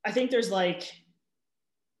there's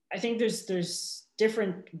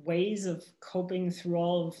different ways of coping through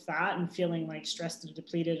all of that and feeling like stressed and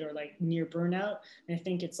depleted or like near burnout. And I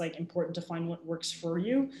think it's like important to find what works for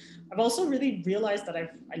you. I've also really realized that I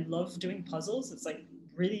love doing puzzles. It's like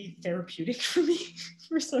really therapeutic for me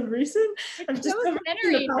for some reason. It's so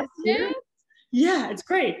centering, isn't it? Yeah, it's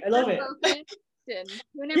great. I love it.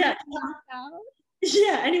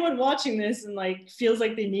 Yeah, anyone watching this and like feels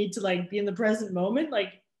like they need to like be in the present moment,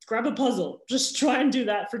 like grab a puzzle. Just try and do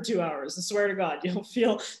that for 2 hours. I swear to God, you'll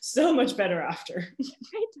feel so much better after. I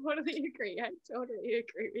totally agree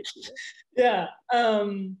with you. Yeah.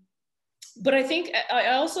 But I think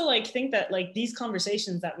I also like think that like these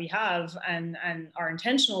conversations that we have and are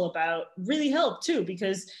intentional about really help too,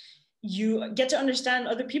 because you get to understand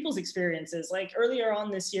other people's experiences. Like earlier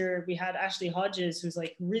on this year, we had Ashley Hodges, who's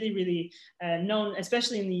like really, really known,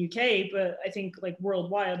 especially in the UK, but I think like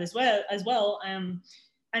worldwide as well.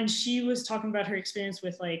 And she was talking about her experience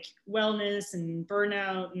with like wellness and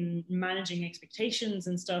burnout and managing expectations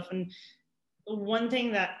and stuff. And one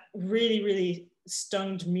thing that really, really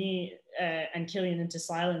stung me and Killian into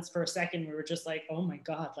silence for a second, we were just like, oh my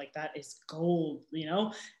God, like that is gold, you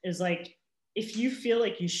know, is like, if you feel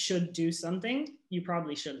like you should do something, you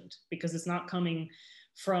probably shouldn't, because it's not coming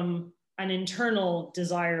from an internal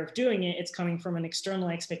desire of doing it. It's coming from an external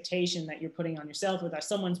expectation that you're putting on yourself or that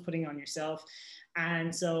someone's putting on yourself.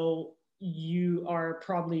 And so you're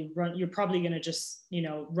probably going to just, you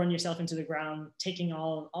know, run yourself into the ground, taking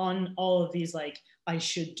all of these, like, I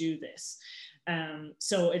should do this.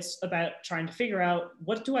 So it's about trying to figure out,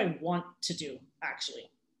 what do I want to do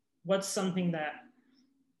actually? What's something that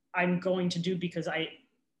I'm going to do because I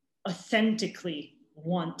authentically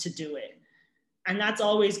want to do it? And that's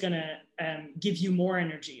always going to give you more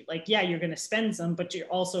energy. Like, yeah, you're going to spend some, but you're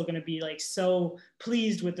also going to be like so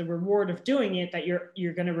pleased with the reward of doing it that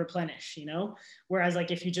you're going to replenish, you know? Whereas like,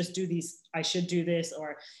 if you just do these, I should do this,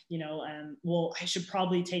 or, you know, well, I should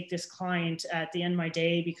probably take this client at the end of my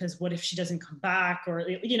day because what if she doesn't come back? Or,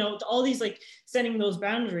 you know, all these, like, setting those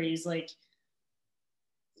boundaries, like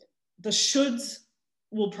the shoulds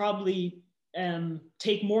will probably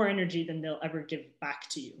take more energy than they'll ever give back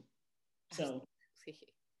to you. So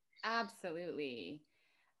absolutely.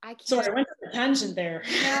 I can't. Sorry, I went on a tangent there.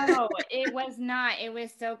 No, it was not. It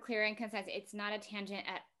was so clear and concise. It's not a tangent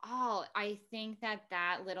at all. I think that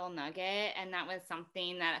little nugget, and that was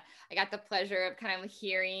something that I got the pleasure of kind of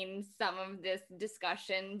hearing some of this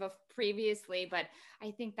discussion previously, but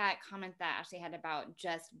I think that comment that Ashley had about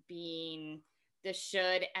just being the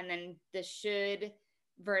should, and then the should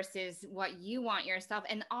versus what you want yourself,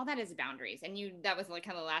 and all that is boundaries. And that was like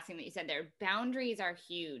kind of the last thing that you said there. Boundaries are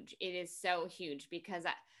huge. It is so huge, because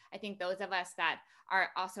I think those of us that are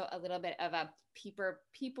also a little bit of a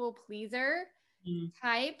people pleaser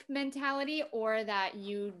type mentality, or that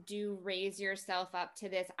you do raise yourself up to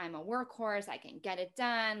this, I'm a workhorse, I can get it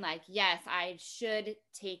done. Like, yes, I should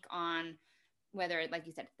take on, whether, like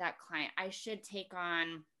you said, that client, I should take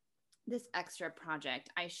on this extra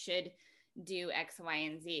project, I should do X, Y,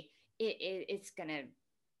 and Z. It's gonna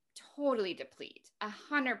totally deplete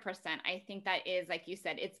 100%. I think that is, like you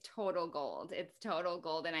said, it's total gold.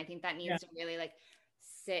 And I think that needs to really like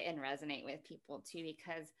sit and resonate with people too,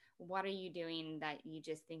 because what are you doing that you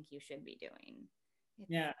just think you should be doing?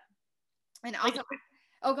 And also,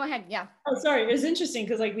 oh, go ahead. Yeah. Oh, sorry. It was interesting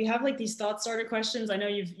because like we have like these thought starter questions. I know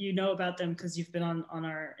you know about them because you've been on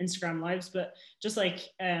our Instagram lives, but just like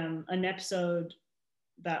an episode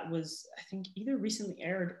that was, I think, either recently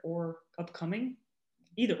aired or upcoming,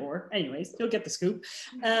 either or. Anyways, you'll get the scoop.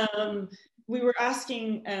 We were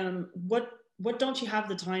asking, what don't you have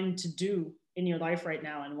the time to do in your life right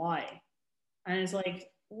now, and why? And it's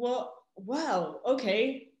like, well,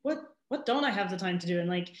 okay, what don't I have the time to do? And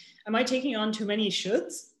like, am I taking on too many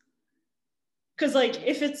shoulds? Because like,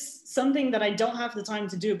 if it's something that I don't have the time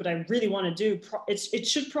to do, but I really want to do, it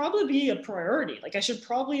should probably be a priority. Like, I should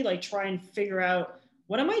probably like try and figure out,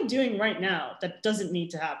 what am I doing right now that doesn't need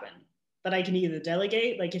to happen? that I can either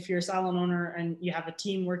delegate, like if you're a salon owner and you have a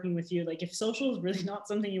team working with you, like if social is really not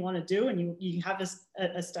something you want to do, and you have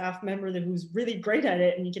a staff member who's really great at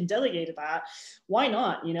it and you can delegate that, why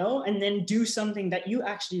not, you know, and then do something that you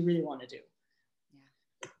actually really want to do.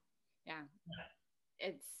 Yeah.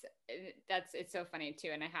 It's so funny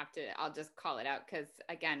too. And I'll just call it out because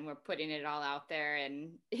again, we're putting it all out there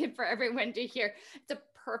and for everyone to hear. It's a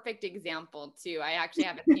perfect example too. I actually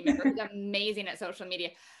have a team member who's amazing at social media.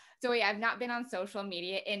 So I've not been on social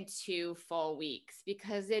media in 2 full weeks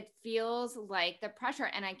because it feels like the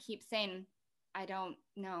pressure. And I keep saying, I don't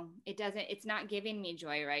know. It's not giving me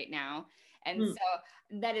joy right now. And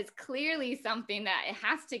so that is clearly something that it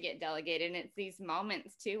has to get delegated. And it's these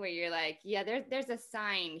moments too, where you're like, yeah, there's a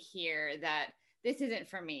sign here that this isn't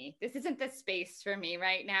for me. This isn't the space for me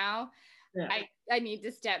right now. Yeah. I need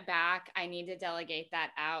to step back. I need to delegate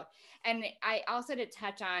that out. And I also to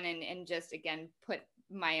touch on and just again, put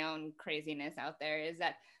my own craziness out there is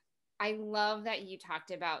that I love that you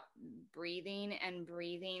talked about breathing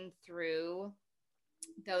through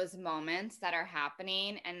those moments that are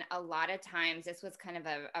happening. And a lot of times this was kind of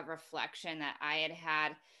a reflection that I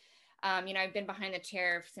had. I've been behind the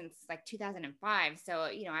chair since like 2005. So,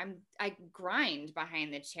 I grind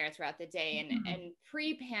behind the chair throughout the day and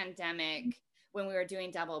pre-pandemic when we were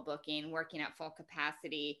doing double booking, working at full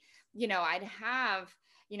capacity, I'd have,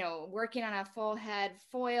 working on a full head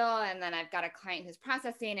foil. And then I've got a client who's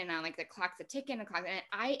processing and I'm like, the clock's a ticking and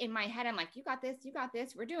in my head, I'm like, you got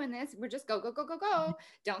this. We're doing this. We're just go.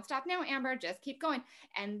 Don't stop now, Amber, just keep going.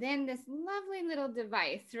 And then this lovely little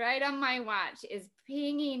device right on my watch is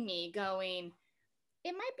pinging me going,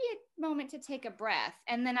 it might be a moment to take a breath.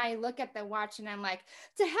 And then I look at the watch and I'm like,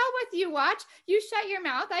 to hell with you, watch. You shut your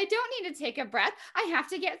mouth. I don't need to take a breath. I have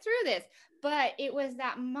to get through this. But it was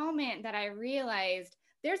that moment that I realized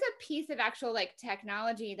there's a piece of actual like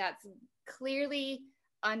technology that's clearly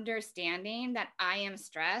understanding that I am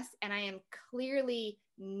stressed and I am clearly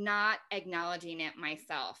not acknowledging it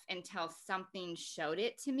myself until something showed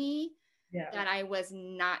it to me that I was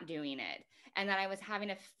not doing it and that I was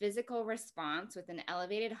having a physical response with an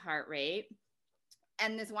elevated heart rate.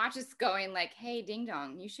 And this watch is going like, hey, ding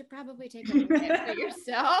dong, you should probably take a minute for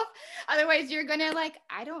yourself. Otherwise you're going to like,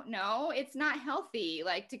 I don't know, it's not healthy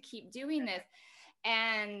like to keep doing this.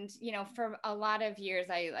 And, for a lot of years,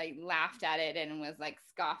 I laughed at it and was like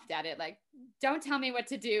scoffed at it. Like, don't tell me what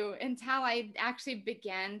to do until I actually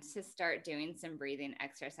began to start doing some breathing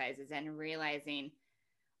exercises and realizing,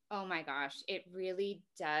 oh my gosh, it really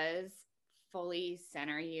does fully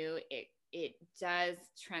center you. It does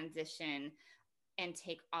transition and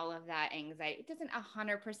take all of that anxiety. It doesn't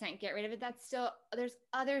 100% get rid of it. That's still, there's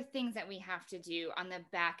other things that we have to do on the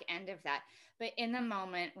back end of that. But in the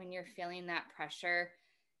moment when you're feeling that pressure,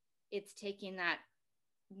 it's taking that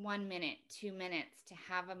 1 minute, 2 minutes to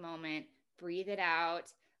have a moment, breathe it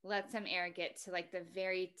out, let some air get to like the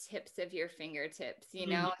very tips of your fingertips,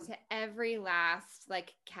 to every last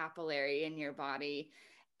like capillary in your body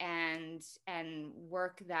and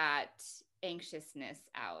work that anxiousness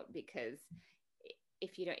out, because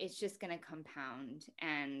if you don't, it's just going to compound.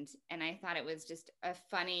 And I thought it was just a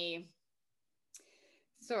funny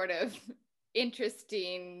sort of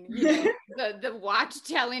interesting, the watch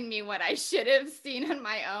telling me what I should have seen on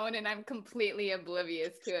my own, and I'm completely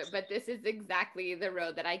oblivious to it. But this is exactly the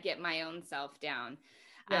road that I get my own self down.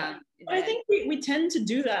 Yeah. I think we tend to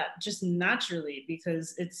do that just naturally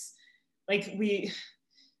because it's like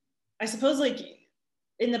I suppose like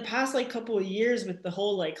in the past like couple of years with the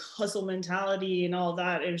whole like hustle mentality and all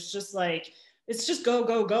that, it was just like, it's just go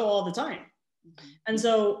all the time. Mm-hmm. And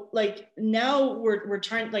so like now we're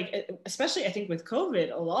trying, like, especially I think with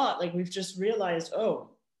COVID a lot, like we've just realized,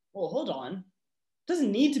 oh, well, hold on. It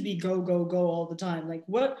doesn't need to be go all the time. Like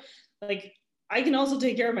what, like I can also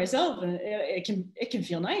take care of myself and it can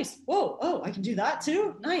feel nice. Whoa, oh, I can do that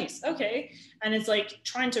too. Nice. Okay. And it's like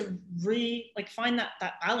trying to find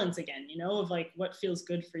that balance again, of like what feels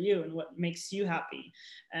good for you and what makes you happy.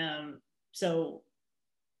 So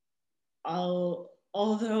although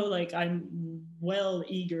like I'm well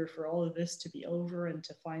eager for all of this to be over and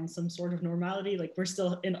to find some sort of normality, like we're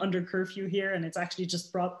still in under curfew here, and it's actually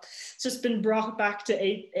just been brought back to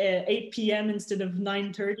 8 p.m. instead of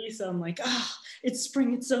 9:30. So I'm like, it's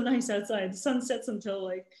spring, it's so nice outside. The sun sets until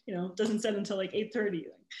like, doesn't set until like 8:30.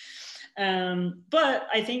 But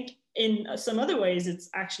I think in some other ways, it's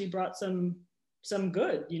actually brought some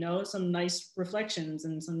good, some nice reflections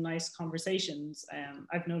and some nice conversations.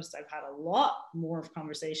 I've noticed I've had a lot more of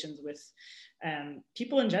conversations with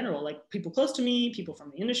people in general, like people close to me, people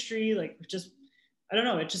from the industry, like just, I don't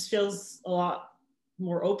know, it just feels a lot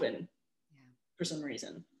more open for some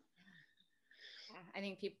reason. I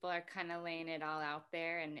think people are kind of laying it all out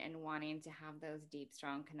there and wanting to have those deep,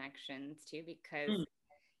 strong connections too, because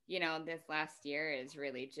this last year is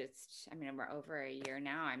really just, I mean, we're over a year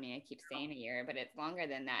now. I mean, I keep saying a year, but it's longer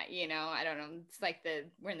than that, I don't know. It's like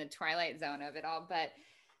we're in the twilight zone of it all, but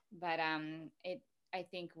I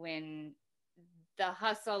think when the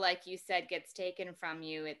hustle, like you said, gets taken from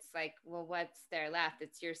you, it's like, well, what's there left?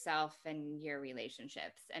 It's yourself and your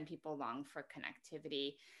relationships, and people long for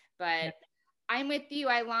connectivity. But I'm with you.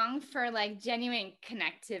 I long for like genuine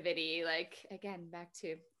connectivity. Like, again, back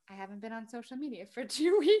to, I haven't been on social media for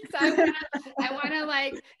 2 weeks. I want to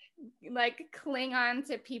like cling on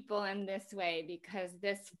to people in this way, because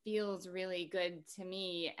this feels really good to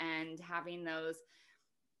me, and having those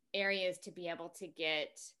areas to be able to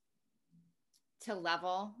get to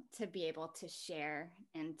level, to be able to share,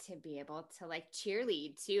 and to be able to like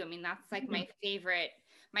cheerlead too. I mean, that's like my favorite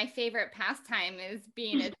pastime is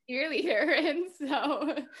being a cheerleader. And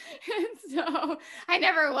so I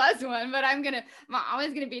never was one, but I'm always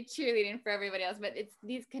going to be cheerleading for everybody else. But it's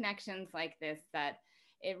these connections like this that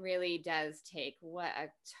it really does take. What a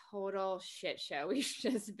total shit show we've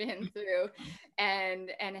just been through,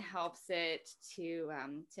 and helps it to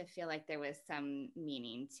feel like there was some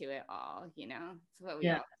meaning to it all. It's what we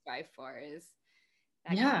all strive for, is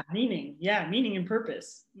that meaning and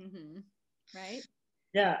purpose. Right.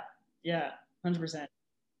 Yeah 100%.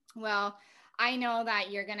 Well, I know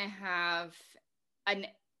that you're gonna have an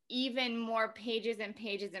even more pages and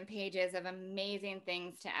pages and pages of amazing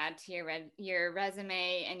things to add to your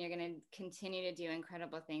resume, and you're going to continue to do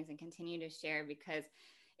incredible things and continue to share, because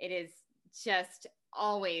it is just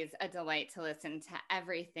always a delight to listen to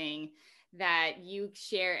everything that you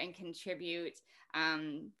share and contribute,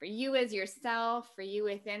 for you as yourself, for you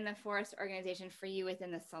within the Forest organization, for you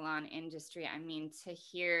within the salon industry. I mean, to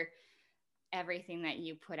hear everything that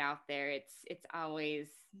you put out there, it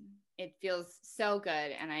feels so good,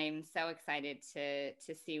 and I'm so excited to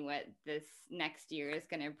see what this next year is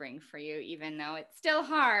going to bring for you, even though it's still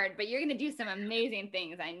hard, but you're going to do some amazing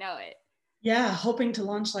things. I know it. Yeah, hoping to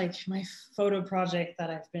launch like my photo project that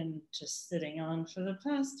I've been just sitting on for the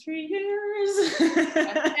past 3 years.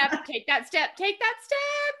 Take that step.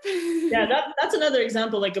 Yeah, that's another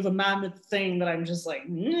example like of a mammoth thing that I'm just like,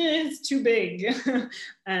 it's too big.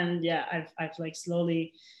 And yeah, I've like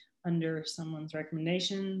slowly, under someone's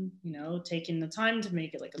recommendation, taking the time to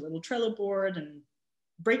make it like a little Trello board and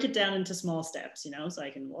break it down into small steps, so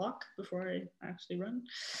I can walk before I actually run.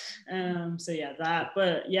 So yeah,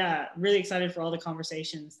 but yeah, really excited for all the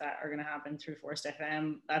conversations that are going to happen through Forest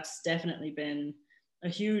FM. That's definitely been a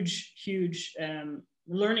huge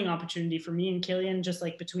learning opportunity for me and Killian, just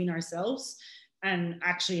like between ourselves and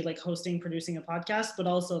actually like producing a podcast, but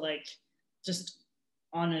also like just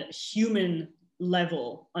on a human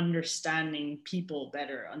level, understanding people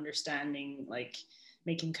better, understanding like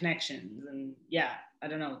making connections. And yeah, I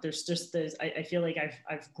don't know, there's I feel like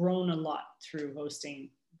I've grown a lot through hosting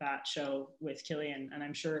that show with Killian, and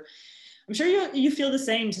I'm sure you feel the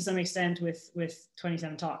same to some extent with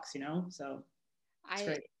 27 Talks, so it's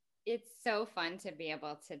great. It's so fun to be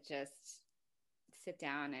able to just sit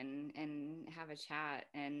down and have a chat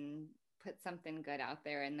and put something good out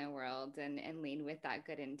there in the world, and lead with that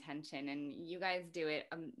good intention. And you guys do it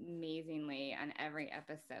amazingly on every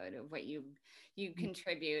episode of what you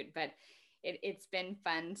contribute. But it's been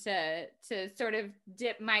fun to sort of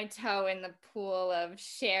dip my toe in the pool of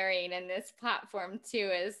sharing in this platform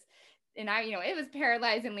too. And it was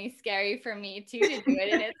paralyzingly scary for me too to do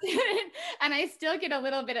it, and and I still get a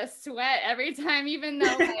little bit of sweat every time, even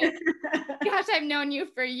though like, gosh, I've known you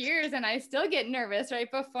for years, and I still get nervous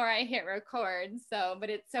right before I hit record. So, but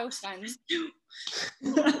it's so fun.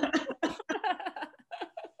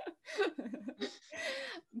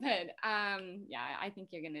 But yeah, I think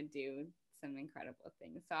you're gonna do some incredible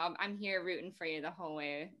things. So I'm here rooting for you the whole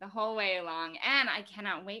way along, and I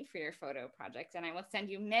cannot wait for your photo project, and I will send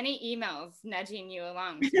you many emails nudging you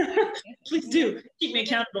along. Please do keep me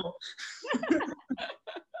accountable.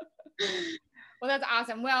 Well, that's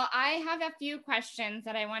awesome. Well, I have a few questions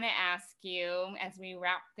that I want to ask you as we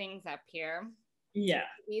wrap things up here. Yeah.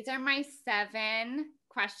 These are my 7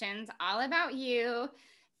 questions, all about you,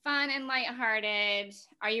 fun and lighthearted.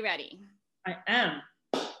 Are you ready? I am.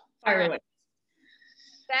 Fire away.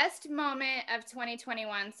 Best moment of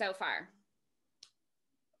 2021 so far?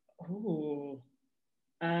 Ooh.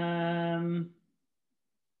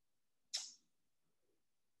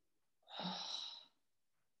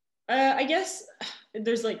 I guess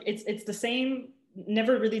there's like it's the same,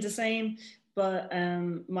 never really the same, but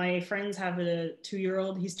my friends have a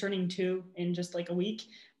 2-year-old. He's turning 2 in just like a week,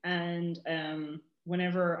 and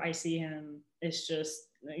whenever I see him it's just,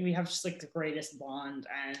 we have just like the greatest bond,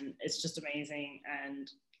 and it's just amazing.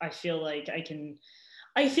 And I feel like I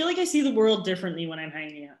see the world differently when I'm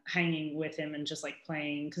hanging with him and just like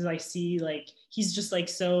playing, because I see like he's just like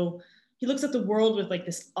so, he looks at the world with like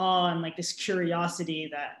this awe and like this curiosity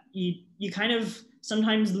that you kind of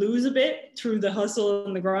sometimes lose a bit through the hustle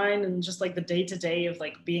and the grind and just like the day-to-day of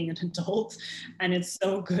like being an adult. And it's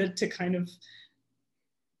so good to kind of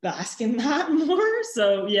bask in that more.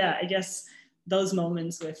 So yeah, I guess those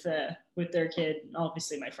moments with their kid,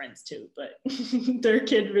 obviously my friends too, but their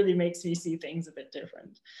kid really makes me see things a bit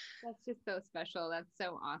different. That's just so special. That's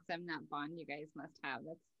so awesome. That bond you guys must have.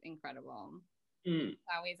 That's incredible. Mm. It's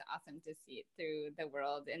always awesome to see it through the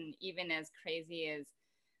world. And even as crazy as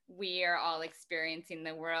we are all experiencing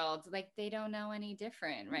the world, like they don't know any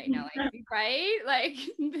different right now. Like, right? Like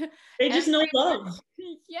They just know love.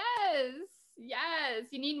 Yes. Yes.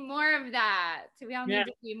 You need more of that. So we all need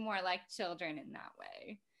to be more like children in that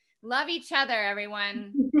way. Love each other,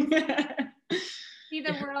 everyone. See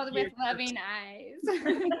the world with loving eyes.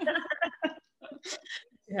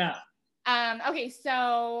 Yeah. Okay,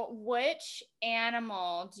 so which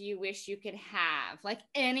animal do you wish you could have? Like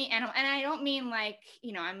any animal. And I don't mean like,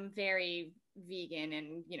 you know, I'm very vegan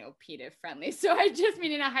and, you know, PETA friendly. So I just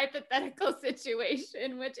mean in a hypothetical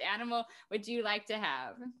situation, which animal would you like to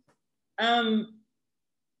have? I'll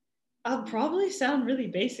probably sound really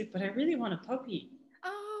basic, but I really want a puppy.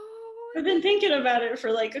 Oh, I've been thinking about it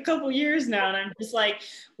for like a couple years now, and I'm just like,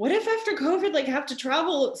 what if after COVID, like I have to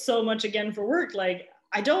travel so much again for work? Like,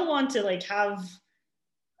 I don't want to like have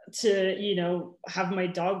to, you know, have my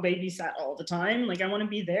dog babysat all the time. Like I want to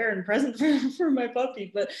be there and present for my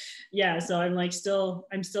puppy. But yeah, so I'm still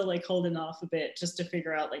like holding off a bit just to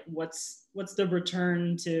figure out like what's the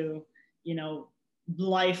return to, you know,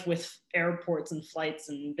 life with airports and flights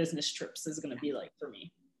and business trips is going to be like for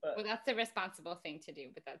me. But, well, that's a responsible thing to do,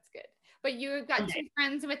 but that's good. But you've got two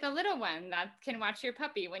friends with a little one that can watch your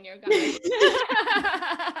puppy when you're gone.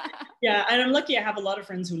 Yeah, and I'm lucky I have a lot of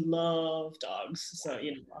friends who love dogs. So,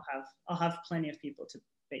 you know, I'll have plenty of people to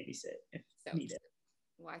babysit if needed.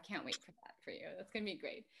 Well, I can't wait for that for you. That's going to be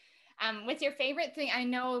great. What's your favorite thing? I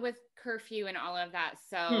know with curfew and all of that.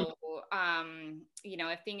 So, you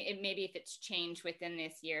know, maybe if it's changed within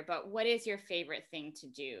this year, but what is your favorite thing to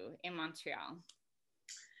do in Montreal?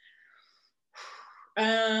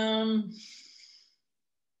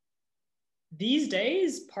 These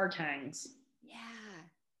days, park hangs.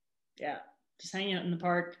 Yeah. Just hanging out in the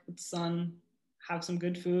park with the sun, have some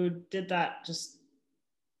good food. Did that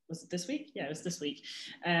was it this week? Yeah, it was this week.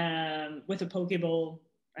 With a poke bowl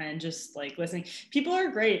and just like listening. People are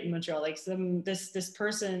great in Montreal. Like this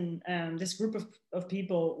group of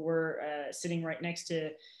people were sitting right next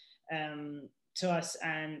to us,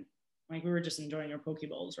 and like we were just enjoying our poke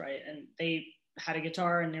bowls, right? And they had a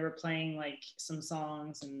guitar and they were playing like some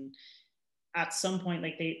songs, and at some point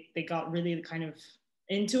like they got really kind of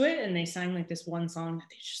into it, and they sang like this one song that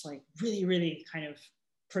they just like really, really kind of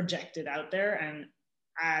projected out there. And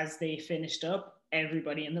as they finished up,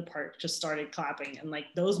 everybody in the park just started clapping. And like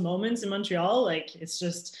those moments in Montreal, like it's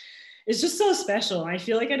just so special. And I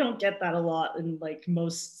feel like I don't get that a lot in like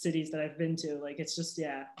most cities that I've been to. Like it's just,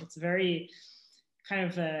 yeah, it's very kind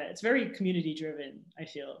of it's very community driven, I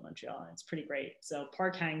feel, in Montreal. It's pretty great. So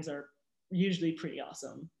park hangs are usually pretty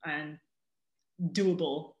awesome and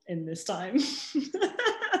doable in this time.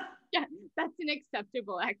 Yeah, that's an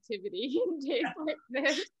acceptable activity in days like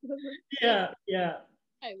this. Yeah.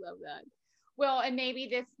 I love that. Well, and maybe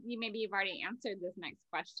you've already answered this next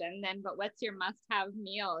question then, but what's your must-have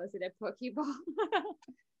meal? Is it a poke bowl?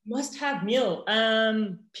 Must-have meal?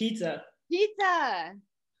 Pizza.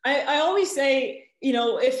 I always say, you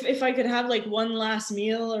know, if I could have like one last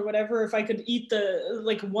meal or whatever, if I could eat the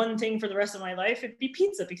like one thing for the rest of my life, it'd be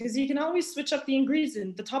pizza, because you can always switch up the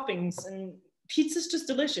ingredients, the toppings, and pizza's just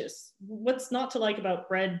delicious. What's not to like about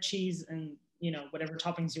bread, cheese, and, you know, whatever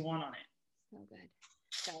toppings you want on it?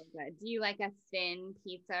 So good. Do you like a thin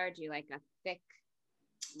pizza or do you like a thick?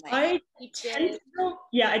 I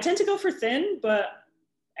tend to go for thin, but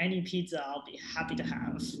any pizza I'll be happy to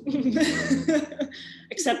have.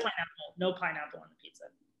 Except pineapple. No pineapple on the pizza.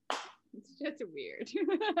 It's just weird.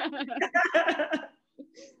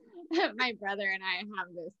 My brother and I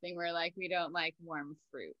have this thing where like we don't like warm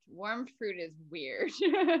fruit. Warm fruit is weird.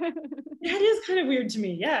 That is kind of weird to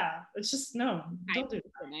me. Yeah. It's just no. Don't do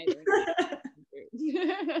that.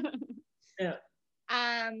 Yeah.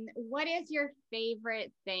 What is your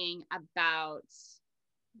favorite thing about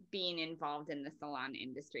being involved in the salon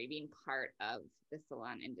industry, being part of the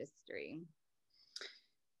salon industry?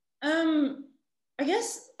 I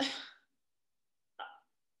guess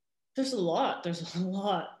There's a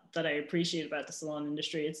lot that I appreciate about the salon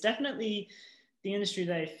industry. It's definitely the industry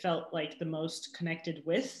that I felt like the most connected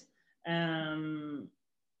with, and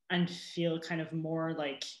feel kind of more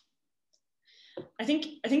like, I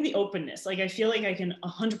think the openness, like I feel like I can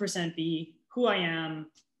 100% be who I am,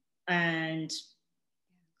 and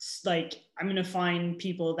like I'm going to find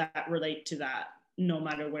people that relate to that no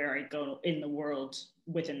matter where I go in the world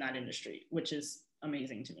within that industry, which is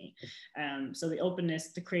amazing to me. So the openness,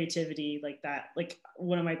 the creativity, like that, like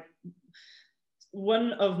one of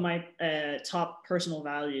my top personal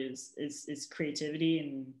values is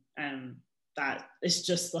creativity, and that is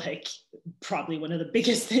just like probably one of the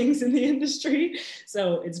biggest things in the industry.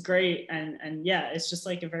 So it's great, and yeah, it's just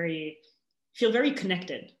like feel very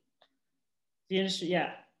connected. The industry,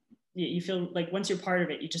 yeah, you feel like once you're part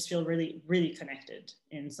of it, you just feel really, really connected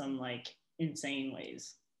in some like insane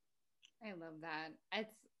ways. I love that.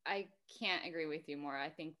 I can't agree with you more. I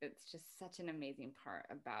think that's just such an amazing part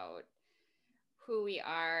about who we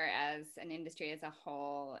are as an industry as a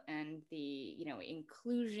whole, and the, you know,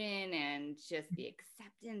 inclusion and just the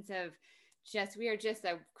acceptance of just, we are just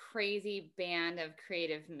a crazy band of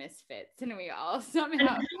creative misfits, and we all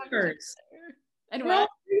somehow And dreamers. and We're all what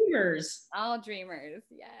dreamers. all dreamers.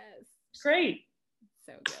 Yes, Great.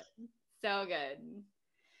 so good, so good.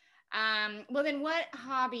 Well, then what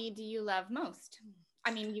hobby do you love most?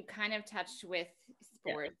 I mean, you kind of touched with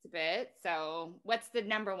sports a bit, so what's the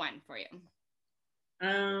number one for you?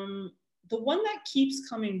 The one that keeps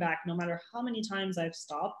coming back, no matter how many times I've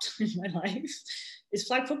stopped in my life, is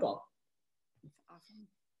flag football. That's awesome.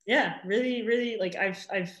 Yeah, really, really. Like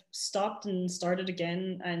I've stopped and started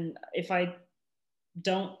again, and if I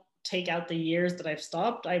don't take out the years that I've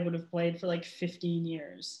stopped, I would have played for like 15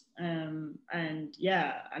 years. And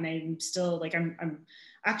yeah, and I'm still like, I'm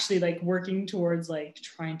actually like working towards like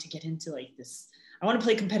trying to get into like this. I want to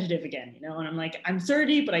play competitive again, you know, and I'm like, I'm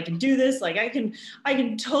 30, but I can do this. Like I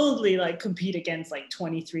can totally like compete against like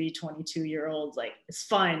 23, 22-year-olds. Like it's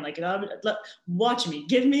fine. Like watch me,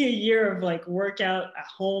 give me a year of like workout at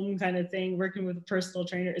home kind of thing, working with a personal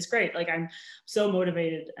trainer. It's great. Like I'm so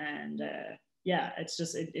motivated, and yeah, it's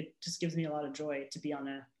just it just gives me a lot of joy to be on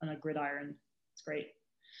a gridiron. It's great.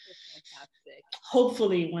 Fantastic.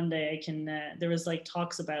 Hopefully one day I can. There was like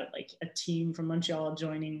talks about like a team from Montreal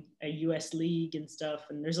joining a US league and stuff,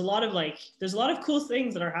 and there's a lot of cool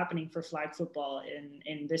things that are happening for flag football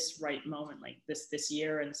in this right moment, like this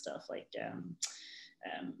year and stuff. Like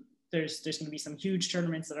there's going to be some huge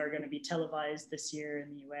tournaments that are going to be televised this year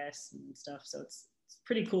in the US and stuff. So it's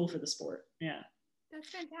pretty cool for the sport. Yeah. That's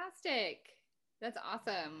fantastic. That's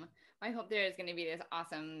awesome. I hope there is going to be this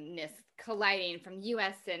awesomeness colliding from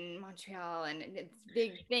US and Montreal, and it's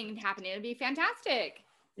big thing happening. It'll be fantastic.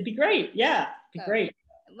 It'd be great. Yeah, it'd be great.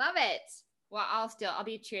 Love it. Well, I'll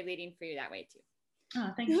be cheerleading for you that way too.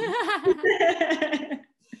 Oh, thank you.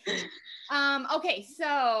 Okay,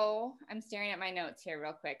 so I'm staring at my notes here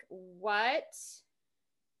real quick. What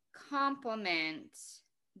compliment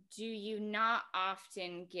do you not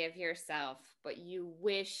often give yourself, but you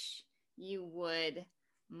wish you would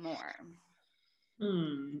more?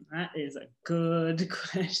 That is a good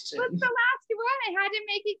question. What's the last one? I had to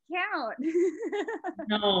make it count.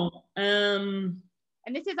 No.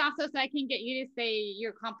 And this is also so I can get you to say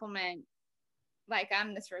your compliment like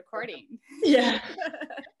on this recording. Yeah.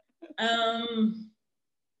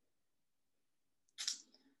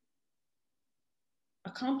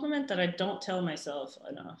 A compliment that I don't tell myself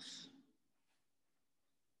enough.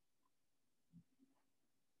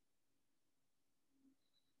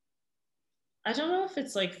 I don't know if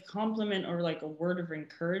it's like a compliment or like a word of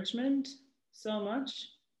encouragement so much.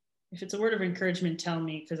 If it's a word of encouragement, tell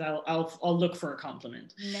me, because I'll look for a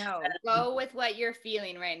compliment. No, go with what you're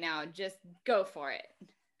feeling right now. Just go for it.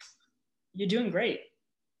 You're doing great.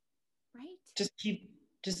 Right? Just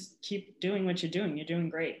keep doing what you're doing. You're doing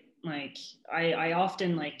great. Like I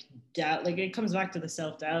often like doubt, like it comes back to the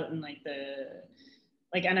self-doubt and like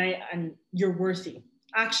and you're worthy.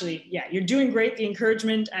 Actually, yeah, you're doing great, the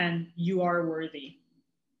encouragement, and you are worthy.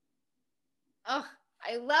 Oh,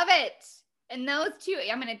 I love it. And those two,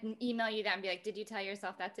 I'm going to email you that and be like, did you tell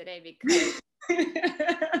yourself that today? Because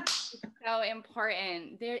it's so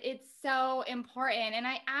important. It's so important. And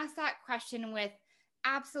I asked that question with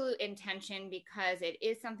absolute intention because it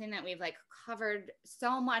is something that we've like covered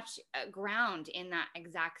so much ground in that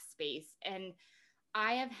exact space. And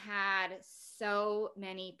I have had so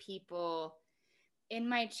many people in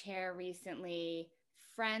my chair recently,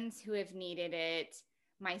 friends who have needed it,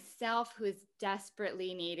 myself who has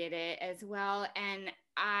desperately needed it as well. And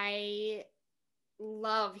I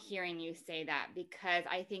love hearing you say that, because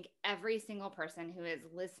I think every single person who is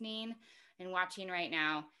listening and watching right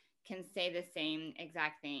now can say the same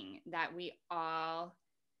exact thing, that we all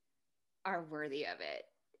are worthy of it.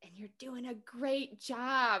 And you're doing a great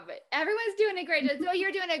job. Everyone's doing a great job. So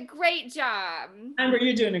you're doing a great job. Amber,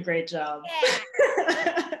 you're doing a great job. Yeah.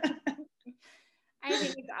 I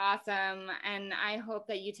think it's awesome. And I hope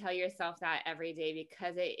that you tell yourself that every day,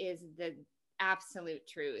 because it is the absolute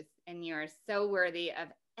truth. And you're so worthy of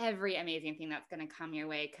every amazing thing that's going to come your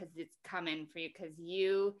way, because it's coming for you, because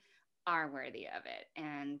you are worthy of it.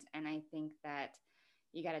 And I think that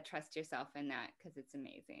you got to trust yourself in that, because it's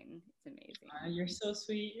amazing. It's amazing. You're so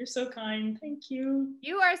sweet. You're so kind. Thank you.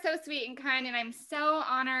 You are so sweet and kind. And I'm so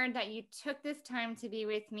honored that you took this time to be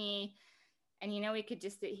with me. And you know, we could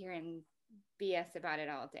just sit here and BS about it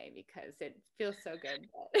all day, because it feels so good.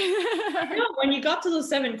 I know, when you got to those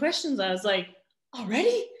 7 questions, I was like,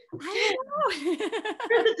 already? I know.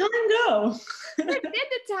 Where did the time go? Where did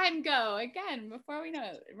the time go? Again, before we know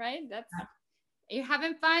it, right? You're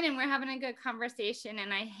having fun and we're having a good conversation.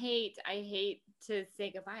 And I hate to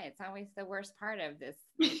say goodbye. It's always the worst part of this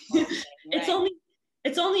whole thing, right?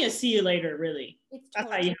 It's only a see you later, really.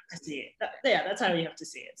 That's how you have to see it. That's how you have to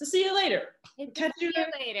see it. It's a see you later. Catch you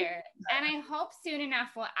later. And I hope soon enough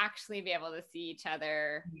we'll actually be able to see each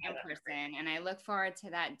other in person. And I look forward to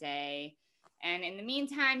that day. And in the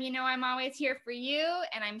meantime, you know, I'm always here for you.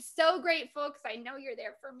 And I'm so grateful, because I know you're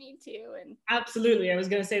there for me too. And absolutely. I was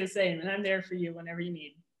going to say the same. And I'm there for you whenever you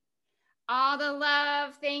need. All the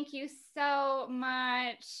love. Thank you so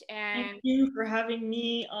much. And thank you for having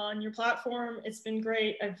me on your platform. It's been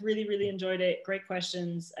great. I've really, really enjoyed it. Great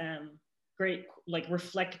questions. Great, like,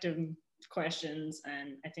 reflective questions.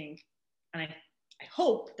 And I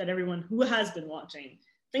hope that everyone who has been watching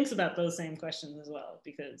thinks about those same questions as well,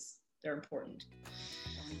 because they're important.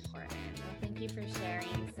 So important. Well, thank you for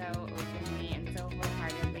sharing so openly and so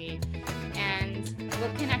wholeheartedly. And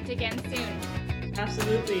we'll connect again soon.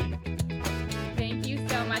 Absolutely. Thank you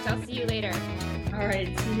so much. I'll see you later. All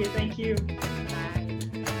right. See you. Thank you.